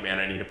were like, man,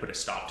 I need to put a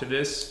stop to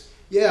this?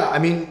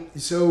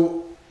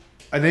 So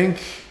I think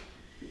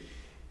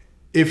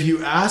if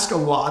you ask a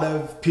lot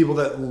of people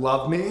that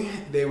love me,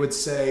 they would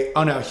say,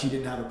 oh no, he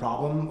didn't have a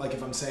problem. Like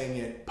if I'm saying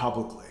it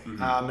publicly.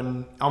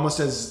 And almost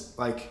as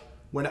like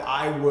when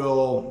I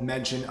will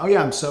mention, oh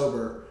yeah, I'm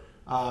sober.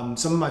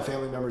 Some of my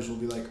family members will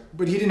be like,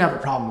 but he didn't have a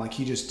problem. Like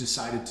he just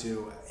decided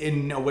to,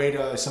 in a way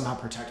to somehow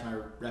protect my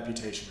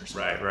reputation or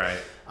something. Right.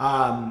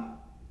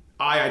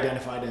 I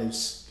identified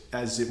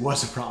as it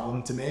was a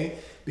problem to me,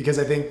 because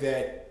I think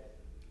that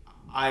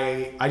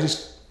I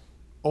just,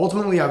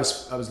 ultimately I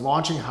was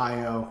launching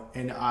Hi-O,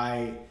 and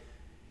I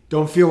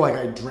don't feel like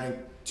I drank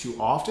too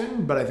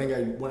often, but I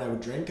think when I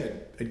would drink,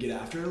 I'd get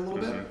after it a little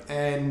bit.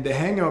 And the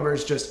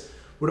hangovers just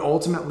would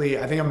ultimately,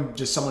 I think I'm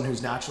just someone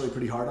who's naturally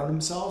pretty hard on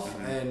himself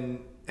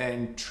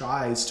and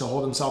tries to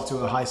hold himself to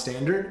a high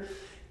standard.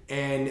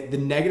 And the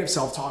negative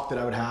self-talk that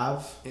I would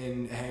have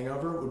in a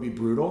hangover would be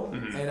brutal.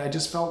 And I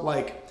just felt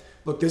like,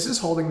 look, this is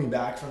holding me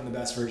back from the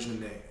best version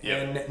of me.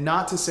 And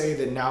not to say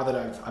that now that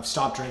I've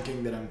stopped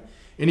drinking that I'm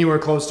anywhere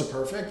close to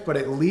perfect, but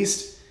at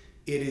least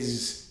it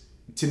is,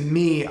 to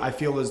me, I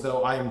feel as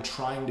though I am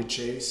trying to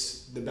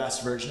chase the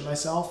best version of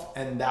myself,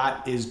 and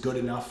that is good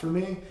enough for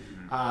me.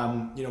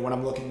 when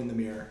I'm looking in the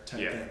mirror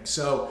type thing.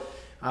 So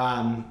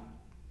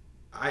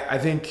I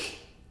think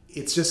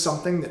it's just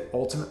something that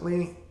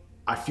ultimately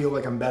I feel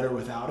like I'm better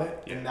without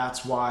it. And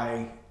that's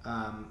why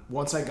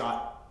once I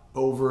got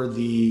over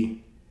the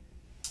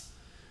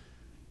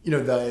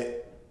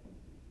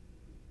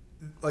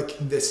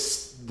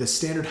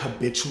standard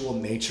habitual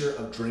nature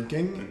of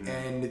drinking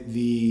and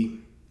the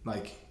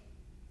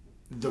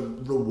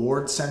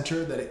reward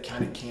center that it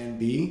kind of can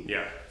be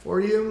for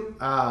you.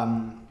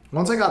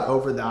 Once I got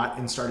over that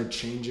and started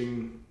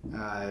changing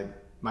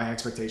my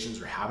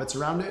expectations or habits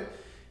around it,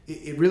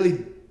 it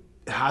really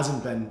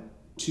hasn't been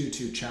too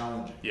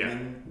challenging. I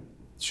mean,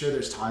 sure,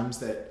 there's times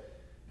that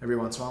every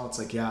once in a while it's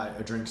like,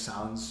 a drink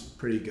sounds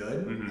pretty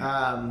good.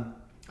 I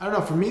don't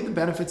know. For me, the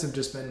benefits have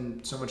just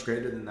been so much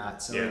greater than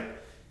that. So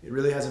it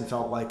really hasn't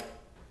felt like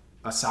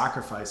a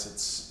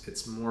sacrifice.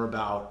 It's more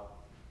about,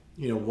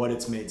 what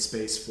it's made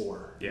space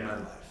for in my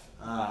life.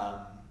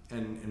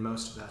 And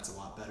most of that's a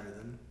lot better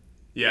than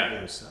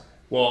others, so.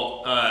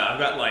 Well, I've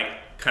got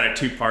kind of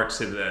two parts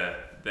to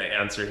the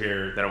answer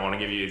here that I want to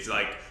give you. Is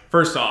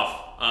first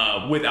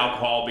off, with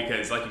alcohol,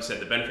 because like you said,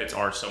 the benefits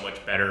are so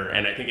much better,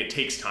 and I think it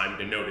takes time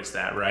to notice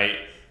that, right?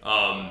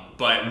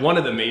 But one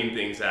of the main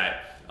things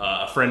that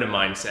a friend of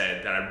mine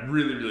said that I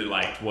really, really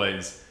liked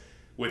was,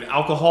 with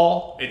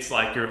alcohol, it's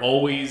you're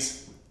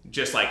always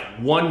just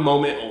one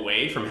moment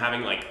away from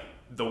having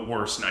the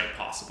worst night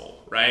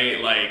possible,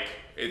 right?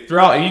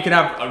 Throughout, you can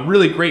have a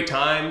really great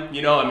time,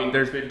 I mean,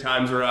 there's been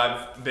times where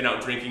I've been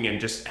out drinking and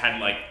just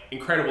had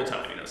incredible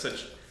time,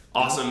 such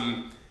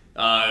awesome,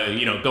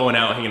 going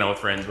out, hanging out with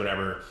friends,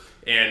 whatever.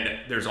 And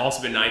there's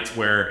also been nights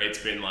where it's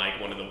been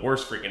one of the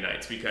worst freaking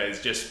nights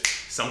because just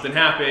something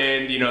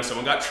happened,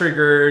 someone got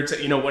triggered,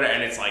 whatever.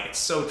 And it's it's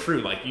so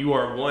true. You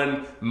are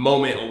one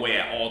moment away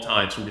at all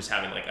times from just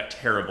having a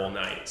terrible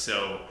night.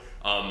 So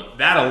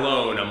that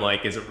alone, I'm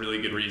is a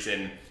really good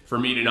reason for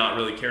me to not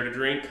really care to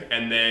drink.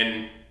 And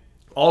then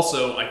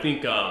also, I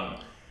think,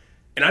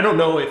 and I don't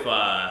know if,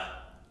 I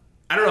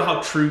don't know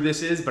how true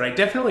this is, but I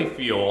definitely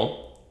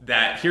feel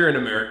that here in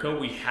America,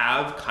 we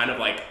have kind of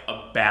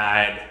a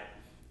bad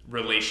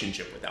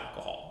relationship with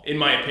alcohol, in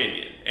my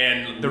opinion.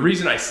 And the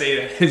reason I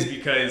say that is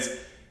because,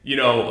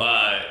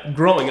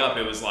 growing up,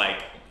 it was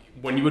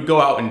when you would go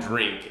out and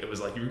drink, it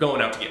was you were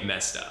going out to get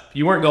messed up.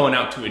 You weren't going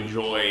out to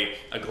enjoy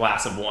a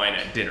glass of wine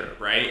at dinner,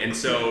 right? And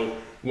so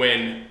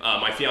when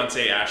my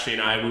fiance Ashley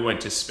and I, we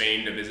went to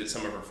Spain to visit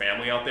some of her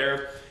family out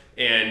there,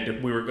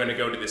 and we were going to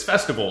go to this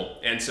festival.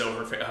 And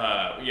so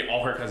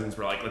all her cousins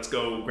were let's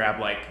go grab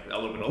a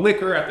little bit of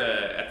liquor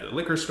at the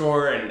liquor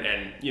store,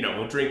 and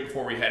we'll drink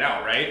before we head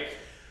out, right?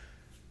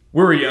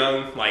 We were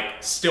young,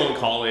 still in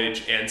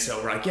college, and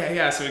so we're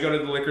so we go to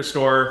the liquor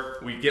store,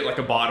 we get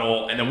a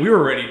bottle, and then we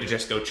were ready to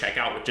just go check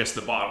out with just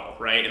the bottle,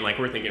 right? And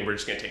we're thinking we're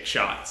just gonna take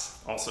shots.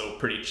 Also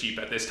pretty cheap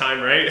at this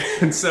time, right?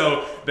 And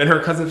so then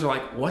her cousins are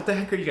what the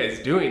heck are you guys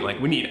doing?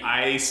 We need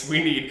ice,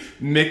 we need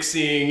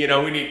mixing,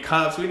 we need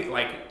cups, we need,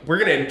 we're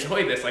gonna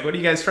enjoy this. What are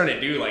you guys trying to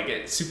do?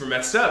 Get super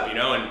messed up,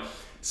 And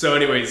so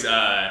anyways,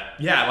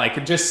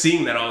 just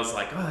seeing that, I was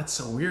oh, that's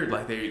so weird.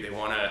 They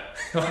want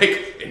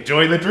to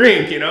enjoy the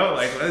drink,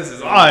 this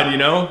is odd,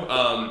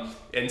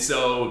 and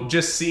so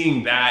just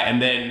seeing that,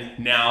 and then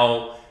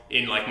now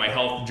in my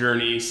health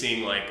journey,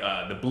 seeing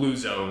the blue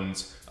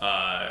zones,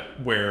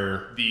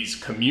 where these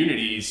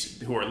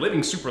communities who are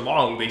living super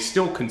long, they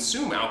still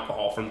consume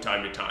alcohol from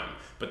time to time,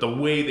 but the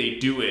way they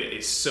do it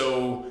is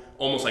so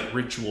almost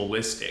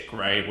ritualistic,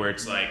 right? Where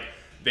it's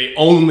they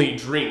only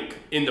drink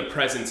in the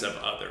presence of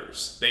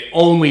others. They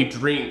only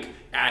drink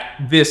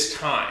at this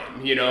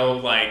time,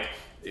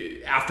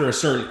 after a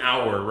certain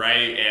hour,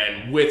 right?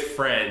 And with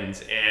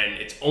friends, and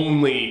it's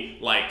only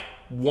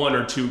one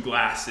or two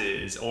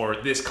glasses or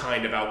this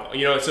kind of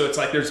alcohol, so it's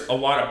there's a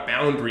lot of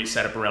boundaries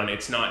set up around it.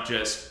 It's not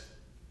just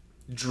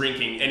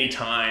drinking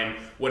anytime,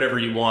 whatever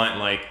you want.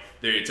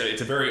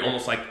 It's a very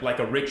almost like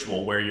a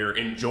ritual where you're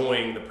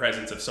enjoying the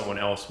presence of someone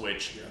else,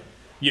 which,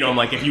 I'm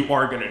if you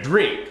are going to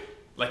drink,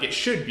 it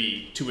should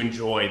be to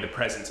enjoy the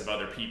presence of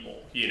other people,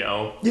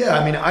 Yeah,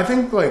 I mean, I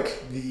think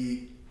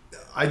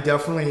I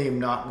definitely am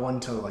not one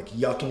to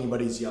yuck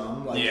anybody's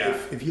yum.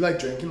 If you like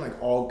drinking,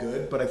 all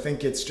good. But I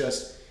think it's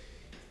just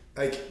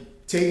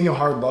taking a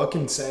hard look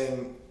and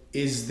saying,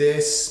 is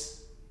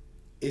this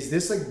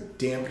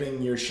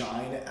dampening your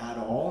shine at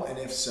all? And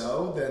if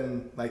so,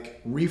 then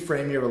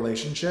reframe your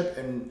relationship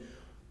and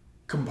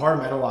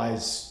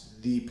compartmentalize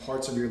the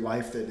parts of your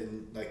life that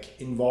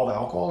involve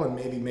alcohol, and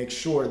maybe make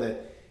sure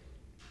that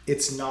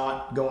it's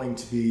not going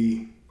to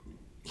be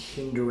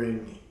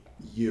hindering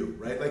you,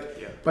 right?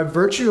 By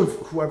virtue of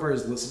whoever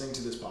is listening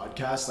to this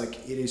podcast,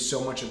 it is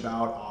so much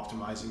about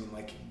optimizing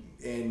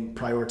and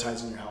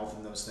prioritizing your health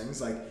and those things.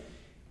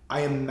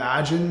 I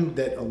imagine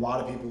that a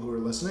lot of people who are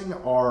listening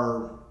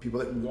are people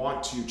that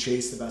want to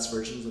chase the best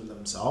versions of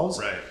themselves.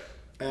 Right.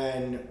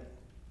 And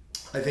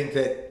I think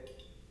that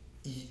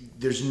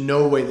there's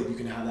no way that you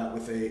can have that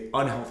with a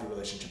unhealthy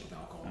relationship with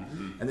alcohol.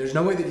 Mm-hmm. And there's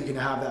no way that you can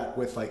have that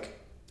with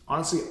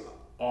honestly,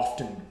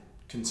 often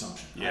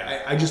consumption.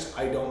 Yeah.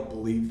 I don't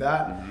believe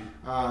that.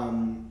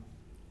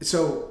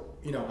 so,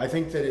 I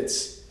think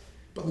that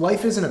but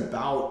life isn't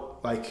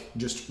about like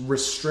just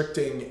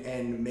restricting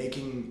and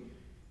making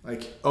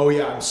like, oh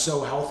yeah, I'm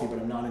so healthy, but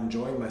I'm not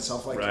enjoying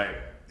myself. Like, right.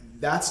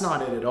 That's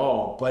not it at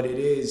all. But it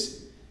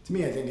is, to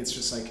me, I think it's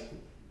just like,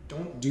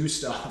 don't do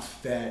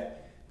stuff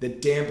that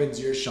dampens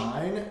your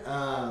shine.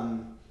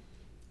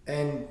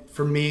 And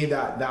for me,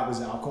 that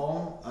was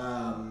alcohol.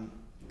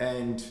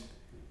 And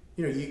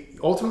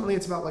ultimately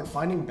it's about like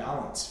finding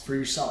balance for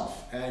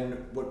yourself,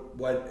 and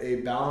what a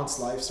balanced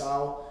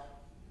lifestyle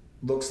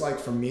looks like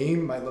for me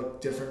might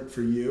look different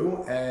for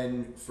you.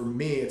 And for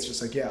me, it's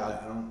just like,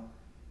 I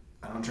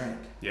don't drink.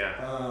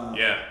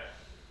 Yeah.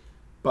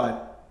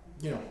 But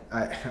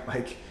I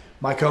like,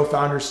 my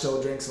co-founder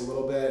still drinks a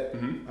little bit.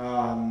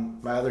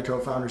 Mm-hmm. My other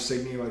co-founder,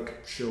 Signy,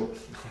 like she'll,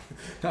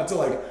 not to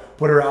like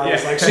put her out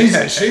as like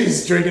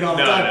she's drinking all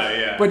the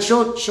time, but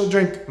she'll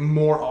drink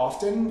more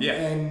often. Yeah.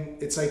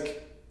 And it's like,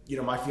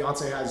 my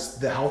fiance has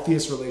the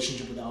healthiest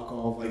relationship with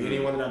alcohol of like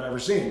anyone that I've ever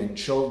seen, and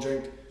she'll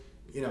drink,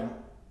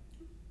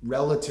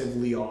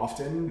 relatively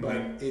often, but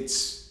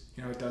it's,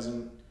 it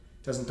doesn't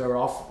throw her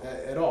off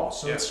at all.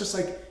 So it's just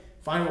like,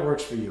 find what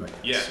works for you, I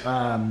guess.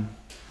 Yeah.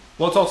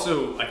 Well, it's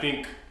also, I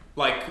think,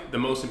 like the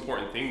most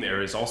important thing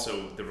there is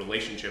also the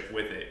relationship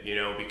with it,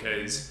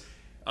 because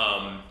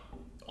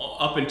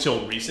up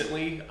until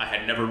recently, I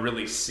had never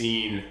really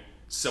seen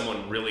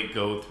someone really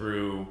go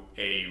through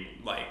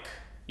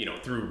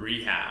through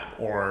rehab,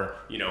 or,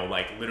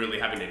 like literally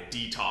having to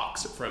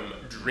detox from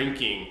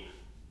drinking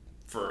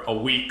for a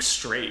week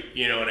straight.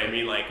 You know what I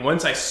mean? Like,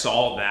 once I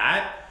saw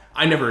that,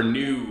 I never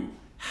knew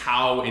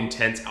how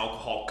intense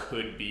alcohol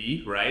could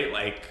be, right?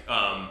 Like,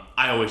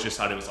 I always just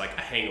thought it was like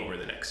a hangover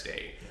the next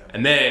day. Yeah.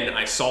 And then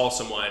I saw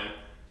someone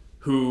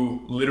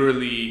who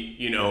literally,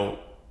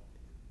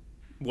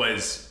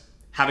 was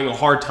having a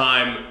hard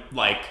time,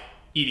 like,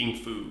 eating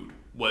food,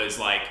 was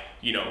like,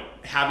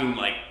 having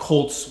like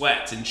cold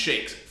sweats and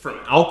shakes from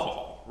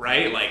alcohol,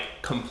 right?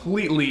 Like,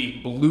 completely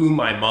blew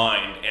my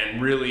mind.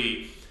 And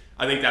really,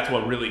 I think that's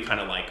what really kind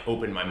of like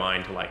opened my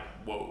mind to like,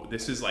 whoa,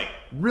 this is like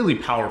really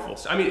powerful.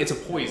 I mean, it's a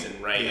poison,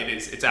 right? Yeah.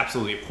 It's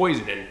absolutely a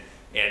poison,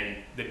 and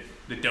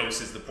the dose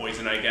is the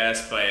poison, I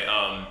guess. But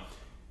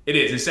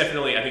it's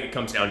definitely, I think it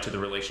comes down to the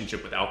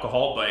relationship with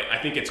alcohol. But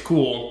I think it's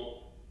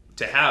cool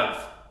to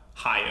have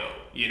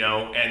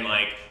Hi-O, and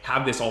like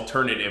have this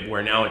alternative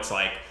where now it's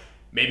like,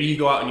 maybe you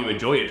go out and you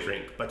enjoy a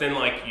drink, but then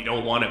like you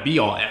don't want to be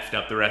all effed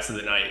up the rest of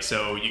the night,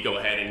 so you go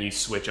ahead and you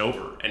switch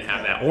over and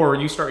have that, or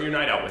you start your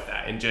night out with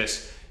that and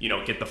just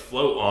get the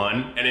float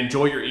on and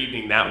enjoy your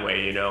evening that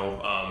way,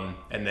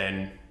 and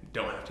then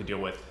don't have to deal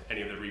with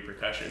any of the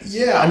repercussions.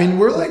 Yeah, I mean,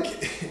 we're like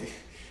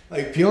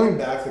like peeling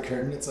back the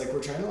curtain. It's like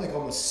we're trying to like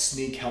almost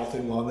sneak health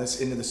and wellness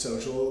into the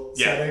social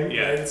setting. Right?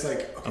 It's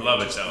like, okay, I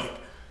love it though. Like,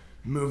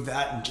 move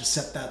that and just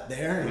set that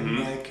there, and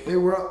like, hey,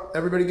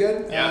 everybody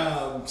good?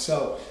 Yeah.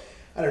 So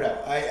I don't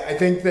know. I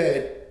think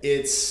that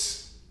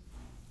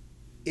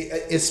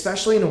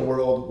especially in a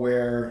world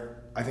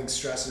where I think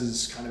stress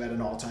is kind of at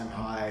an all-time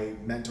high,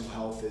 mental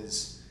health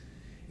is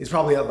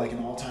probably at like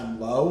an all-time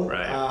low.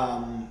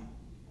 Right.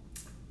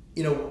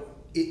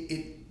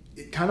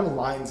 It kind of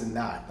aligns in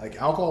that.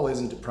 Like, alcohol is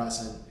a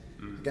depressant.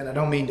 Again, I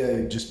don't mean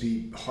to just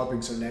be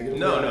harping so negatively.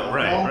 No,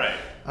 right.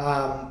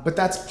 But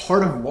that's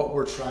part of what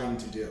we're trying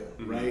to do,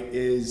 right?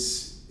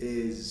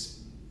 Is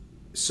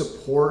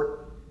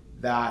support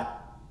that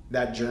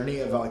journey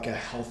of like a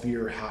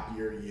healthier,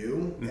 happier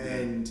you.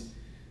 And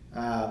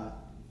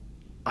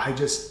I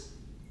just,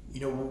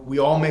 we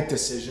all make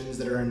decisions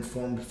that are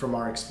informed from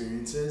our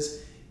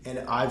experiences, and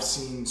I've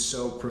seen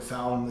so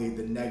profoundly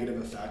the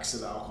negative effects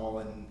of alcohol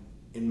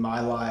in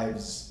my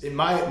lives, in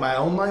my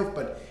own life,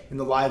 but in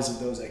the lives of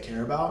those I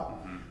care about,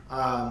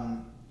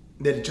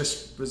 that it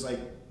just was like,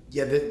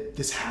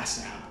 this has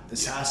to happen.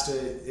 This has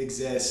to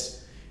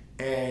exist.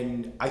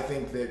 And I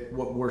think that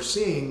what we're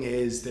seeing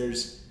is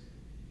there's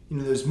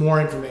more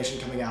information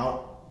coming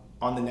out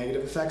on the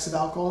negative effects of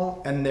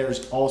alcohol, and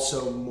there's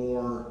also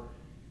more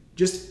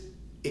just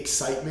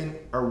excitement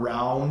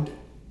around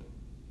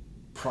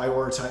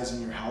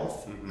prioritizing your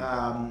health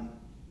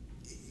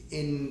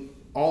in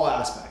all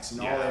aspects, in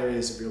all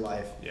areas of your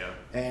life. Yeah.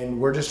 And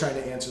we're just trying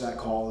to answer that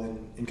call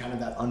in kind of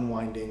that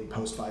unwinding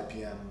post 5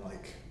 p.m.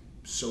 like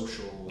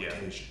social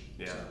occasion.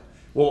 Yeah. So.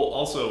 Well,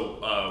 also,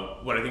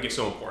 what I think is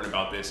so important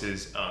about this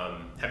is,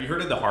 have you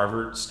heard of the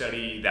Harvard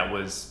study that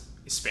was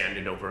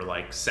spanned over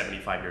like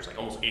 75 years, like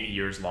almost 80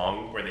 years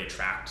long, where they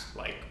tracked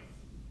like,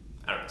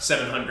 I don't know,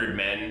 700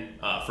 men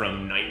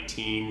from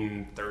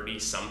 1930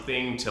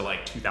 something to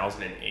like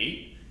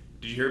 2008.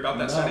 Did you hear about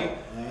that study?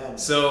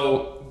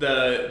 So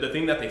the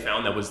thing that they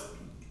found that was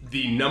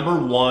the number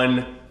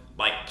one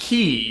like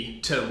key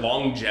to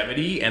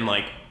longevity and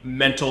like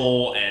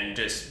mental and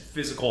just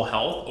physical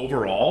health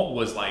overall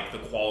was like the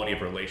quality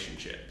of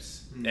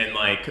relationships and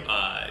like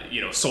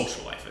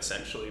social life,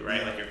 essentially,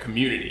 right? Like your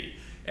community.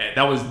 And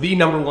that was the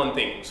number one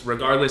thing,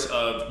 regardless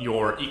of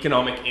your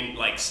economic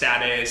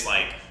status,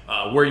 like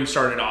where you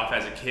started off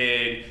as a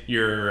kid,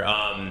 your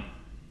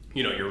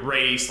your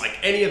race, like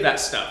any of that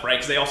stuff, right?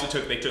 Because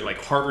they took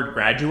like Harvard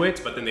graduates,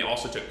 but then they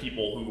also took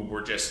people who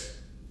were just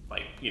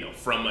like,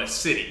 from a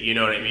city, you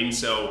know what I mean?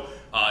 So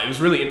it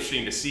was really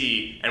interesting to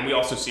see. And we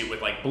also see it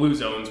with like Blue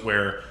Zones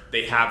where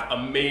they have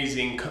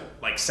amazing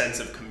like sense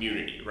of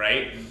community,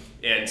 right?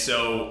 And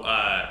so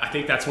I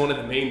think that's one of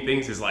the main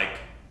things is like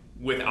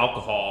with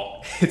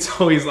alcohol,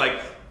 it's always like,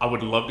 I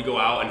would love to go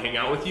out and hang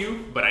out with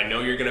you, but I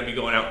know you're going to be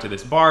going out to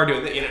this bar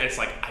doing that. It's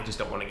like, I just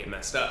don't want to get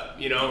messed up,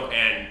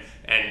 and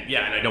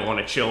I don't want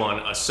to chill on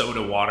a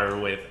soda water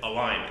with a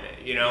lime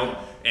in it,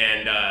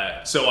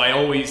 And so I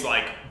always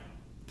like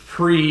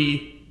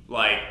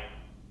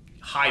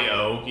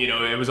hi-yo,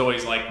 it was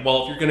always like,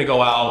 well, if you're going to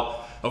go out,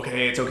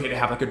 okay, it's okay to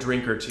have like a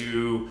drink or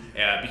two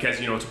because,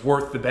 it's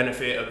worth the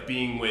benefit of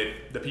being with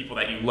the people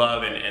that you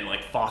love and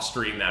like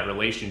fostering that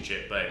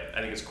relationship. But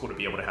I think it's cool to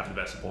be able to have the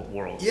best of both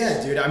worlds.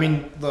 Yeah, dude. I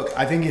mean, look,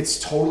 I think it's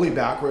totally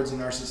backwards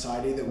in our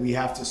society that we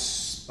have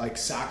to like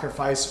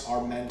sacrifice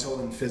our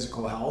mental and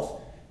physical health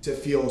to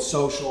feel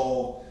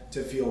social,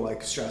 to feel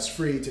like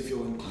stress-free, to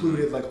feel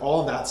included, like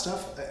all of that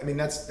stuff. I mean,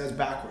 that's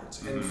backwards.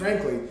 Mm-hmm. And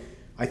frankly,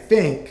 I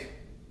think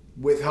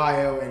with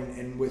hi-yo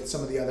and with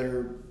some of the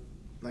other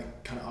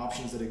like kind of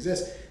options that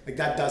exist, like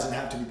that doesn't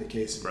have to be the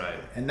case anymore.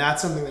 Right. And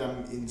that's something that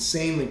I'm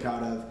insanely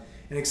proud of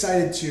and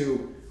excited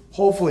to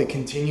hopefully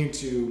continue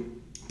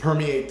to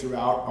permeate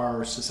throughout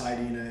our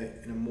society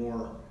in a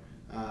more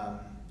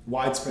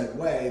widespread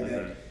way.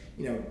 That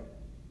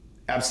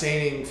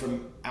abstaining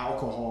from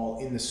alcohol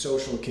in the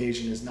social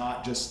occasion is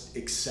not just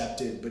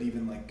accepted, but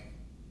even like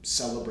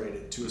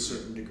celebrated to a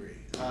certain degree.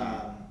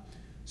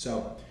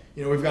 So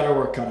we've got our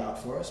work cut out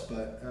for us,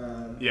 but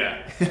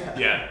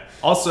yeah.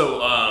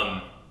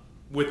 Also,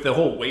 with the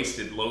whole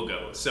wasted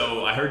logo.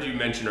 So I heard you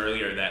mention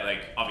earlier that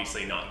like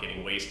obviously not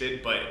getting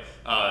wasted, but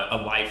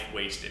a life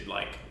wasted.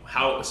 Like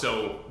how?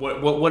 So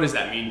what does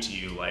that mean to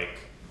you? Like,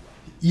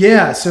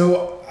 yeah.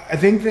 So I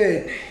think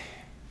that,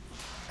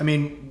 I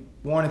mean,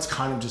 one, it's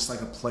kind of just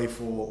like a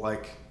playful,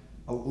 like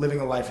living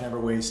a life never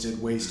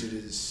wasted. Wasted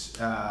is,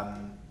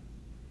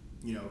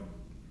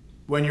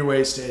 when you're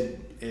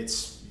wasted,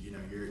 it's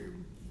you're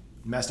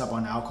messed up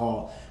on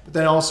alcohol, but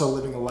then also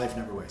living a life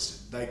never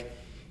wasted. Like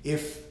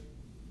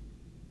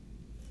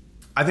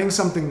I think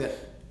something that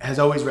has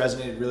always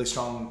resonated really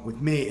strong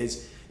with me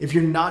is if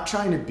you're not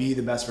trying to be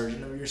the best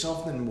version of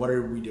yourself, then what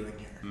are we doing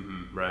here?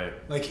 Mm-hmm, right.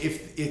 Like I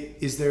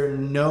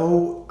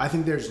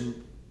think there's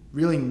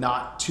really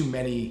not too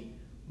many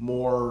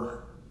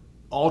more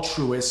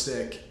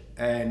altruistic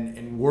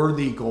and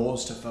worthy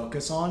goals to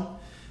focus on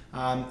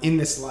in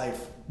this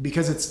life,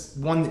 because it's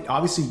one that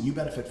obviously you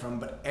benefit from,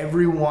 but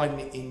everyone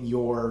in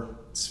your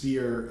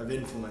sphere of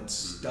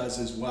influence does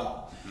as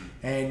well.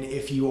 And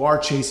if you are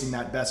chasing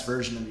that best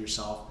version of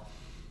yourself,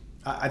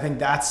 I think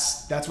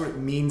that's what it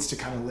means to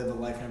kind of live a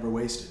life never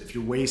wasted. If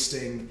you're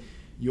wasting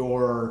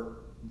your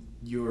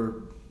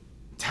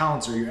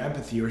talents or your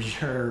empathy or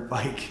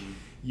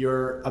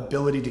your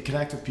ability to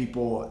connect with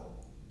people,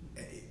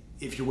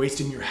 if you're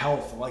wasting your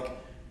health, like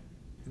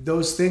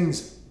those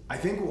things, I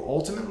think will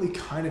ultimately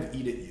kind of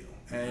eat at you.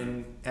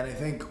 And I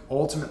think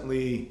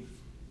ultimately,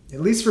 at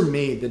least for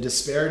me, the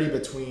disparity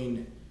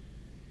between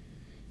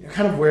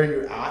kind of where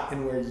you're at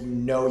and where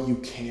you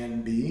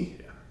can be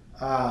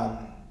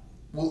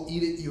will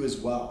eat at you as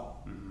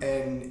well. Mm-hmm.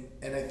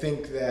 And I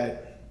think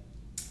that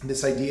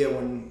this idea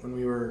when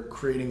we were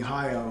creating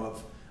hi-yo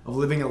of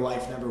living a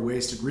life never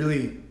wasted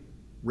really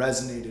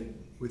resonated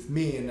with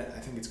me, and I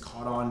think it's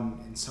caught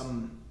on in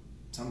some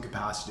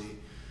capacity.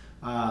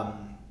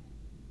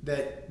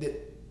 That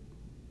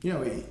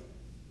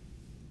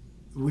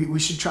we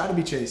should try to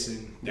be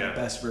chasing that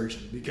best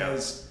version,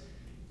 because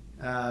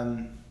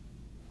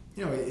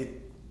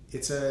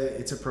it's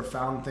a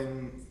profound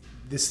thing.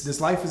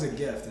 This life is a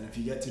gift, and if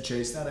you get to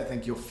chase that, I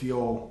think you'll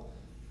feel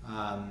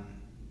a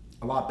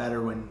lot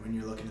better when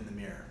you're looking in the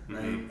mirror,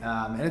 right?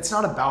 Mm-hmm. And it's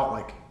not about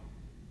like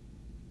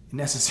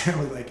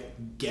necessarily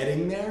like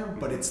getting there,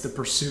 but it's the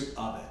pursuit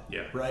of it.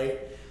 Yeah. Right.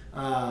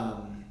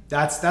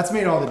 That's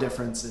made all the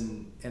difference,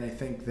 and I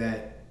think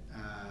that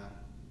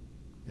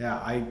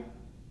I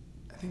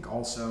think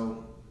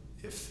also,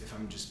 if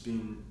I'm just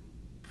being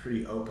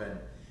pretty open,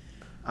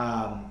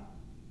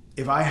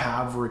 if I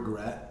have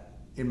regret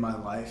in my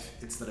life,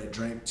 it's that I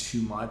drank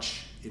too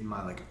much in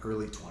my like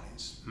early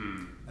 20s.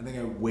 I think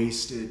I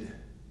wasted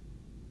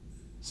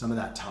some of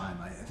that time.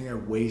 I think I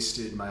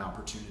wasted my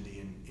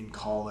opportunity in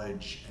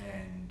college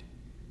and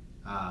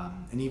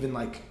even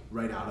like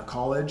right out of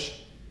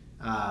college.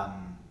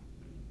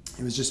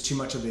 It was just too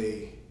much of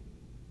an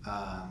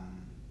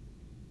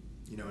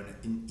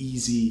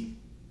easy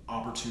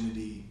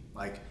opportunity.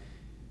 Like,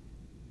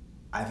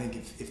 I think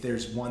if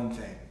there's one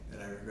thing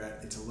that I regret,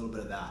 it's a little bit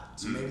of that.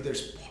 So maybe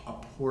there's a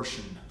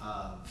portion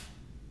of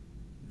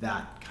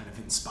that kind of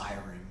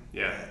inspiring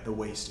the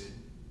wasted.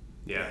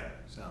 Yeah.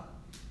 So.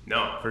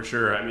 No, for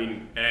sure. I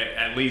mean,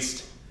 at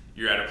least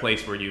you're at a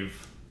place where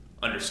you've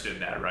understood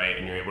that, right?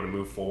 And you're able to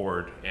move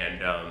forward.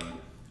 And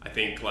I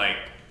think like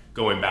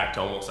going back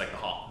to almost like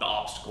the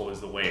obstacle is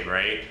the way,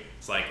 right?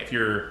 It's like if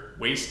you're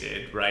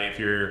wasted, right? If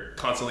you're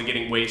constantly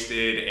getting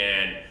wasted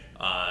and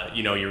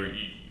you're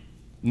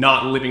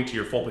not living to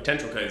your full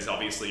potential, because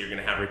obviously you're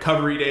going to have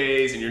recovery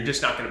days and you're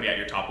just not going to be at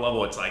your top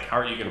level. It's like, how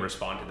are you going to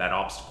respond to that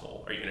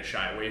obstacle? Are you going to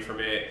shy away from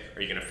it?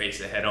 Are you going to face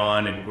it head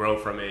on and grow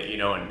from it?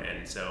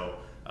 And so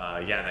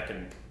that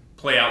can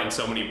play out in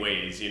so many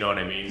ways. You know what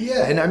I mean?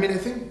 Yeah, and I mean, I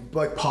think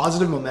like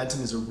positive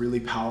momentum is a really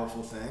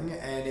powerful thing.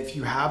 And if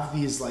you have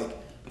these like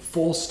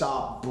full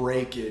stop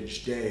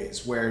breakage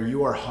days where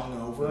you are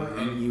hungover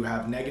and you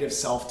have negative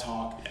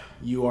self-talk,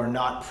 you are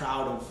not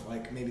proud of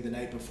like maybe the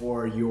night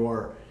before,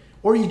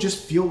 or you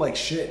just feel like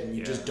shit and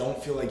you just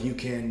don't feel like you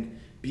can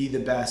be the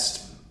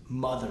best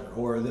mother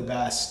or the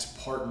best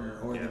partner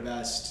or the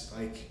best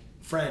like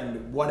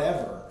friend,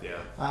 whatever.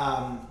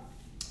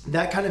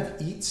 That kind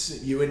of eats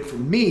at you. And for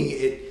me,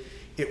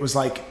 it was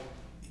like,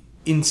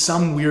 in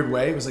some weird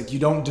way, it was like, you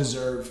don't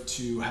deserve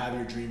to have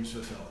your dreams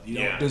fulfilled. You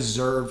don't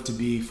deserve to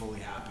be fully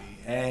happy.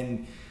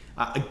 And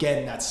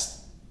again,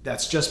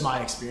 that's just my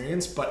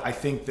experience. But I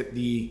think that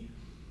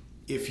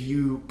if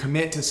you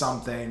commit to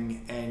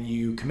something and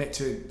you commit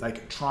to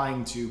like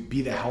trying to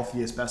be the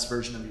healthiest, best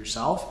version of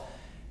yourself,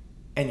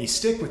 and you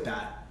stick with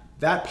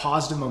that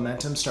positive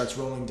momentum starts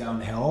rolling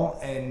downhill,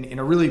 and in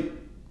a really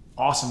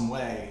awesome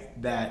way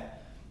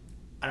that,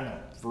 I don't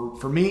know,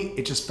 for me,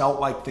 it just felt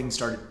like things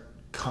started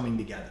coming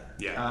together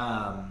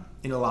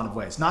in a lot of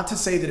ways. Not to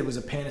say that it was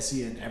a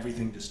panacea and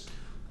everything just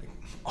like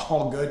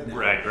all good now.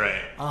 Right.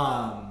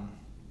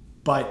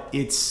 But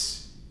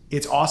it's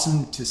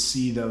awesome to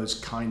see those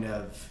kind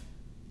of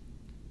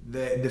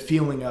the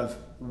feeling of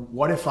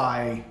what if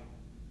I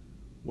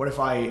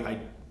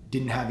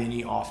didn't have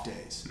any off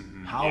days?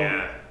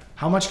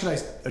 How much could I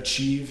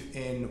achieve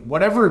in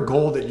whatever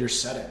goal that you're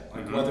setting?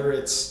 Like whether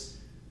it's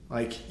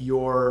like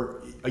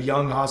you're a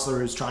young hustler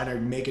who's trying to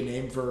make a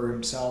name for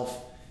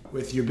himself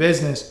with your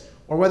business,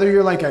 or whether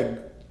you're like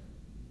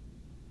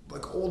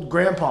old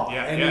grandpa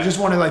you just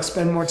want to like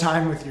spend more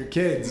time with your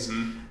kids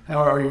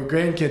or your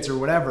grandkids or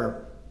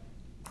whatever.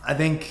 I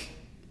think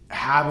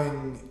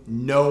having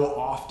no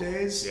off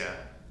days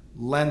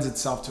lends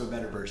itself to a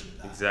better version of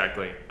that.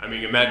 Exactly. I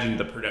mean, imagine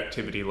the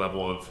productivity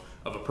level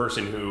of a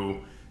person who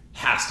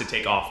has to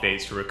take off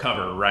days to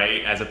recover,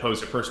 right? As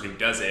opposed to a person who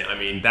doesn't. I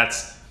mean,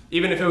 that's,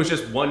 even if it was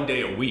just one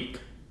day a week,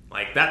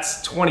 like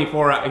that's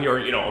 24 hours,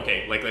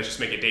 okay, like let's just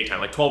make it daytime,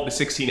 like 12 to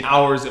 16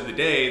 hours of the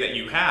day that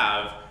you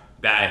have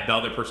that the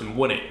other person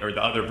wouldn't, or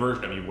the other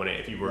version of you wouldn't,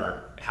 if you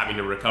were having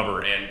to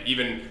recover. And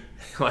even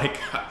like,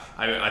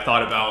 I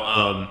thought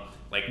about,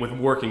 like with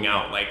working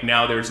out, like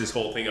now there's this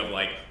whole thing of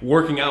like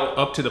working out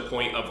up to the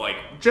point of like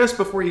just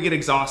before you get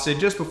exhausted,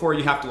 just before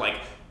you have to like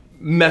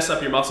mess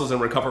up your muscles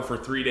and recover for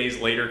 3 days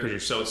later because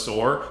you're so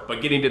sore,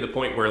 but getting to the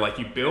point where like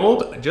you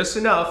build just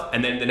enough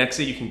and then the next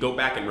day you can go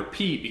back and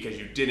repeat because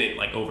you didn't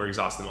like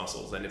overexhaust the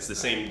muscles. And it's the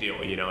same deal,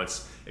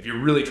 it's, if you're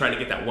really trying to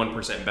get that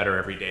 1% better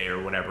every day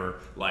or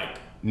whatever, like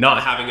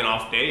not having an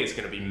off day is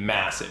going to be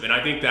massive. And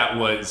I think that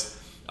was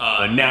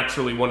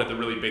naturally one of the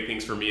really big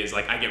things for me is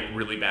like I get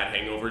really bad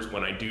hangovers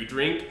when I do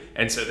drink,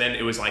 and so then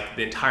it was like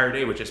the entire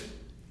day was just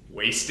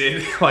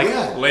wasted,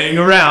 laying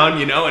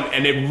around,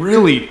 and it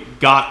really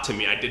got to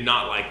me. I did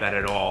not like that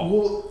at all.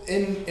 Well,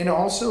 and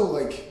also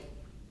like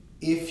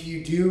if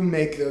you do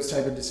make those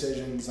type of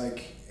decisions,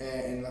 like,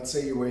 and let's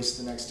say you waste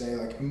the next day,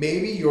 like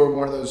maybe you're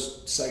one of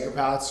those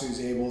psychopaths who's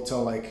able to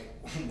like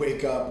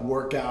wake up,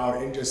 work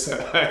out, and just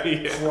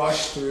like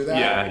crush through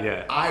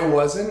that. I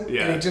wasn't.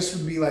 And it just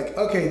would be like,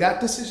 okay, that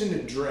decision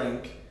to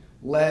drink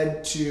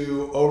led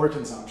to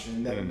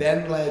overconsumption that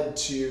then led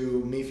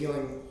to me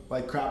feeling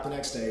like crap the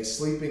next day,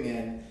 sleeping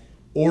in,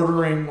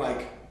 ordering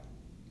like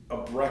a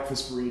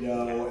breakfast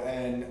burrito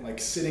and like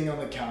sitting on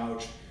the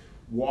couch,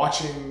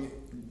 watching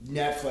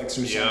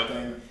Netflix or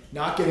something,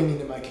 not getting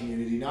into my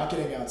community, not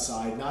getting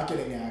outside, not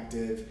getting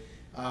active,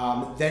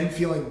 then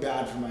feeling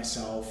bad for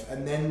myself,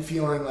 and then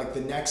feeling like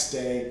the next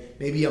day,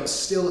 maybe I'm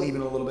still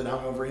even a little bit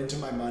hungover into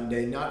my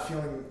Monday, not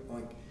feeling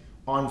like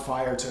on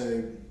fire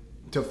to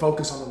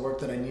focus on the work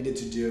that I needed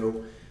to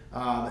do,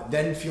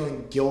 then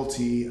feeling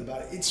guilty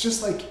about it. It's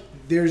just like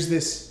there's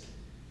this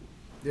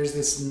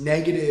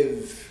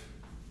negative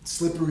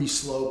slippery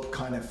slope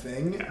kind of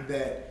thing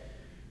that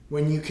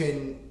when you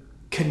can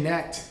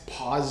connect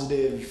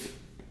positive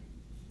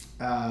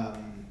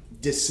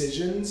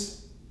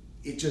decisions,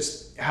 it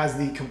just has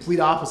the complete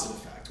opposite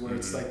effect where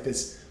it's like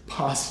this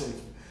positive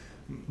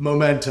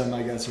momentum,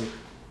 I guess,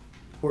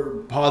 or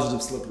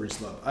positive slippery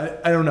slope.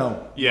 I don't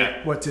know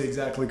what to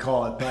exactly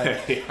call it,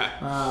 but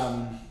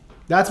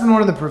that's been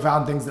one of the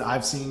profound things that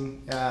I've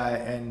seen,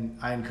 and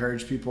I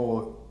encourage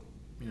people,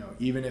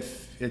 even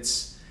if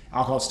it's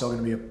alcohol is still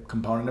going to be a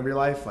component of your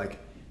life, like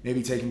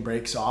maybe taking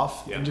breaks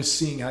off and just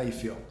seeing how you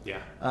feel.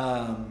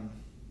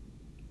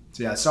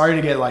 So sorry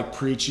to get like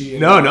preachy.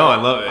 No, I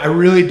love it. I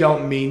really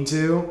don't mean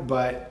to,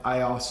 but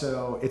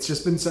it's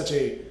just been such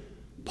a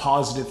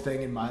positive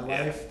thing in my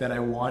life that I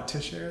want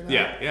to share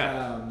that.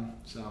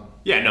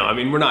 No, I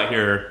mean, we're not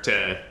here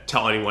to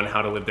tell anyone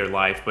how to live their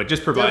life, but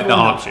just provide the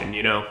option,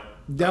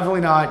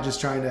 definitely not just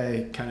trying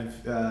to kind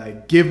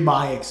of give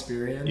my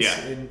experience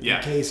in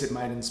case it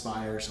might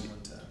inspire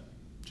someone to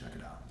check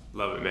it out.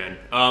 Love it, man.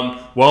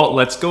 Well,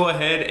 let's go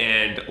ahead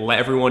and let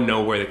everyone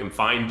know where they can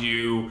find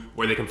you,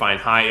 where they can find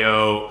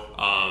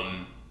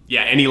Hyo.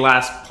 Any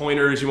last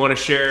pointers you want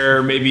to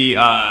share? Maybe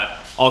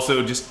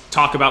also just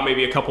talk about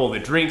maybe a couple of the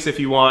drinks if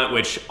you want,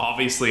 which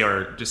obviously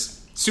are just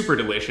super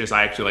delicious.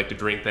 I actually like to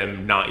drink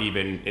them, not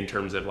even in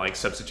terms of like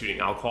substituting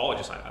alcohol.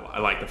 I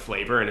like the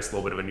flavor, and it's a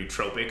little bit of a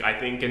nootropic, I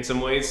think, in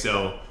some ways.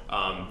 So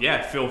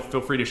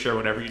feel free to share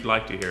whatever you'd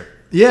like to here.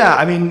 Yeah,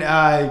 I mean,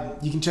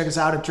 you can check us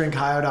out at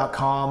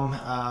drinkhyo.com,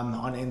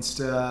 on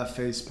Insta,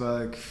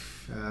 Facebook,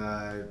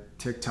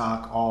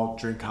 TikTok, all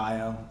Drink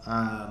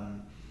Hyo.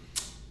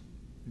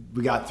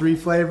 We got 3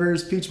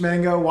 flavors: peach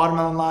mango,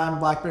 watermelon lime,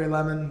 blackberry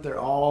lemon. They're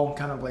all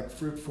kind of like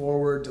fruit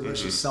forward,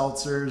 delicious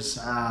seltzers,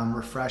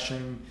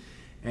 refreshing.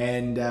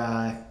 And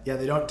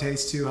they don't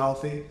taste too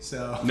healthy.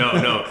 So no,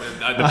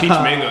 the peach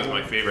mango is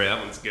my favorite. That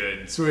one's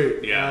good.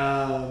 Sweet.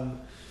 Yeah.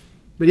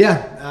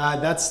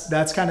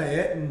 That's kind of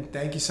it. And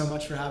thank you so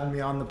much for having me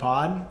on the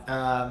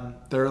pod.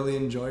 Thoroughly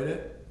enjoyed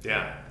it.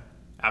 Yeah.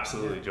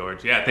 Absolutely,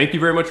 George. Yeah, thank you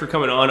very much for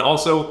coming on.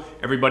 Also,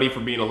 everybody for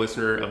being a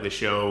listener of the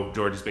show.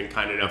 George has been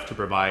kind enough to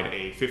provide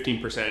a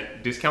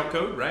 15% discount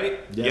code,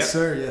 right? Yes,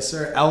 sir. Yes,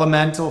 sir.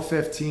 Elemental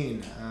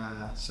 15.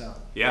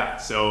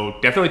 So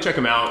definitely check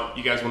them out.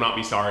 You guys will not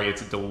be sorry.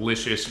 It's a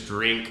delicious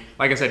drink.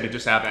 Like I said, to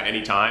just have at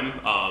any time.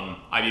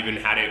 I've even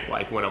had it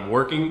like when I'm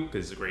working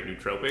because it's a great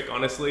nootropic,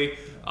 honestly.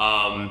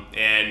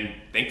 And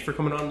thank you for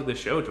coming on to the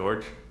show,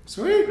 George.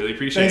 Sweet. Really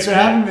appreciate it. Thanks for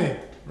having me.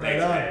 Thanks,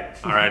 man.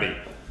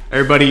 Alrighty.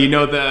 Everybody, you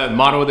know the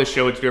motto of the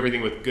show is do everything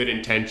with good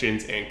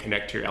intentions and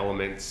connect to your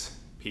elements.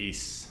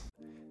 Peace.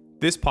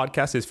 This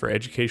podcast is for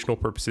educational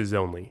purposes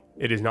only.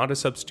 It is not a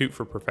substitute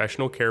for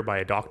professional care by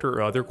a doctor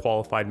or other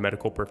qualified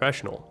medical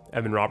professional.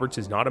 Evan Roberts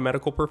is not a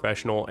medical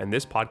professional, and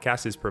this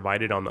podcast is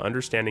provided on the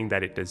understanding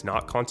that it does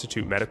not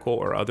constitute medical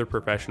or other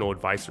professional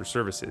advice or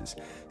services.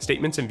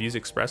 Statements and views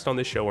expressed on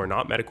this show are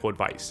not medical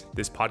advice.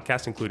 This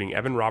podcast, including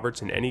Evan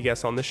Roberts and any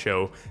guests on the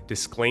show,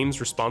 disclaims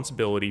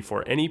responsibility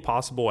for any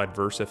possible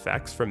adverse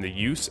effects from the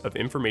use of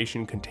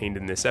information contained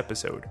in this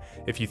episode.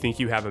 If you think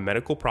you have a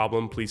medical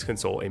problem, please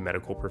consult a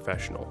medical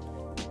professional.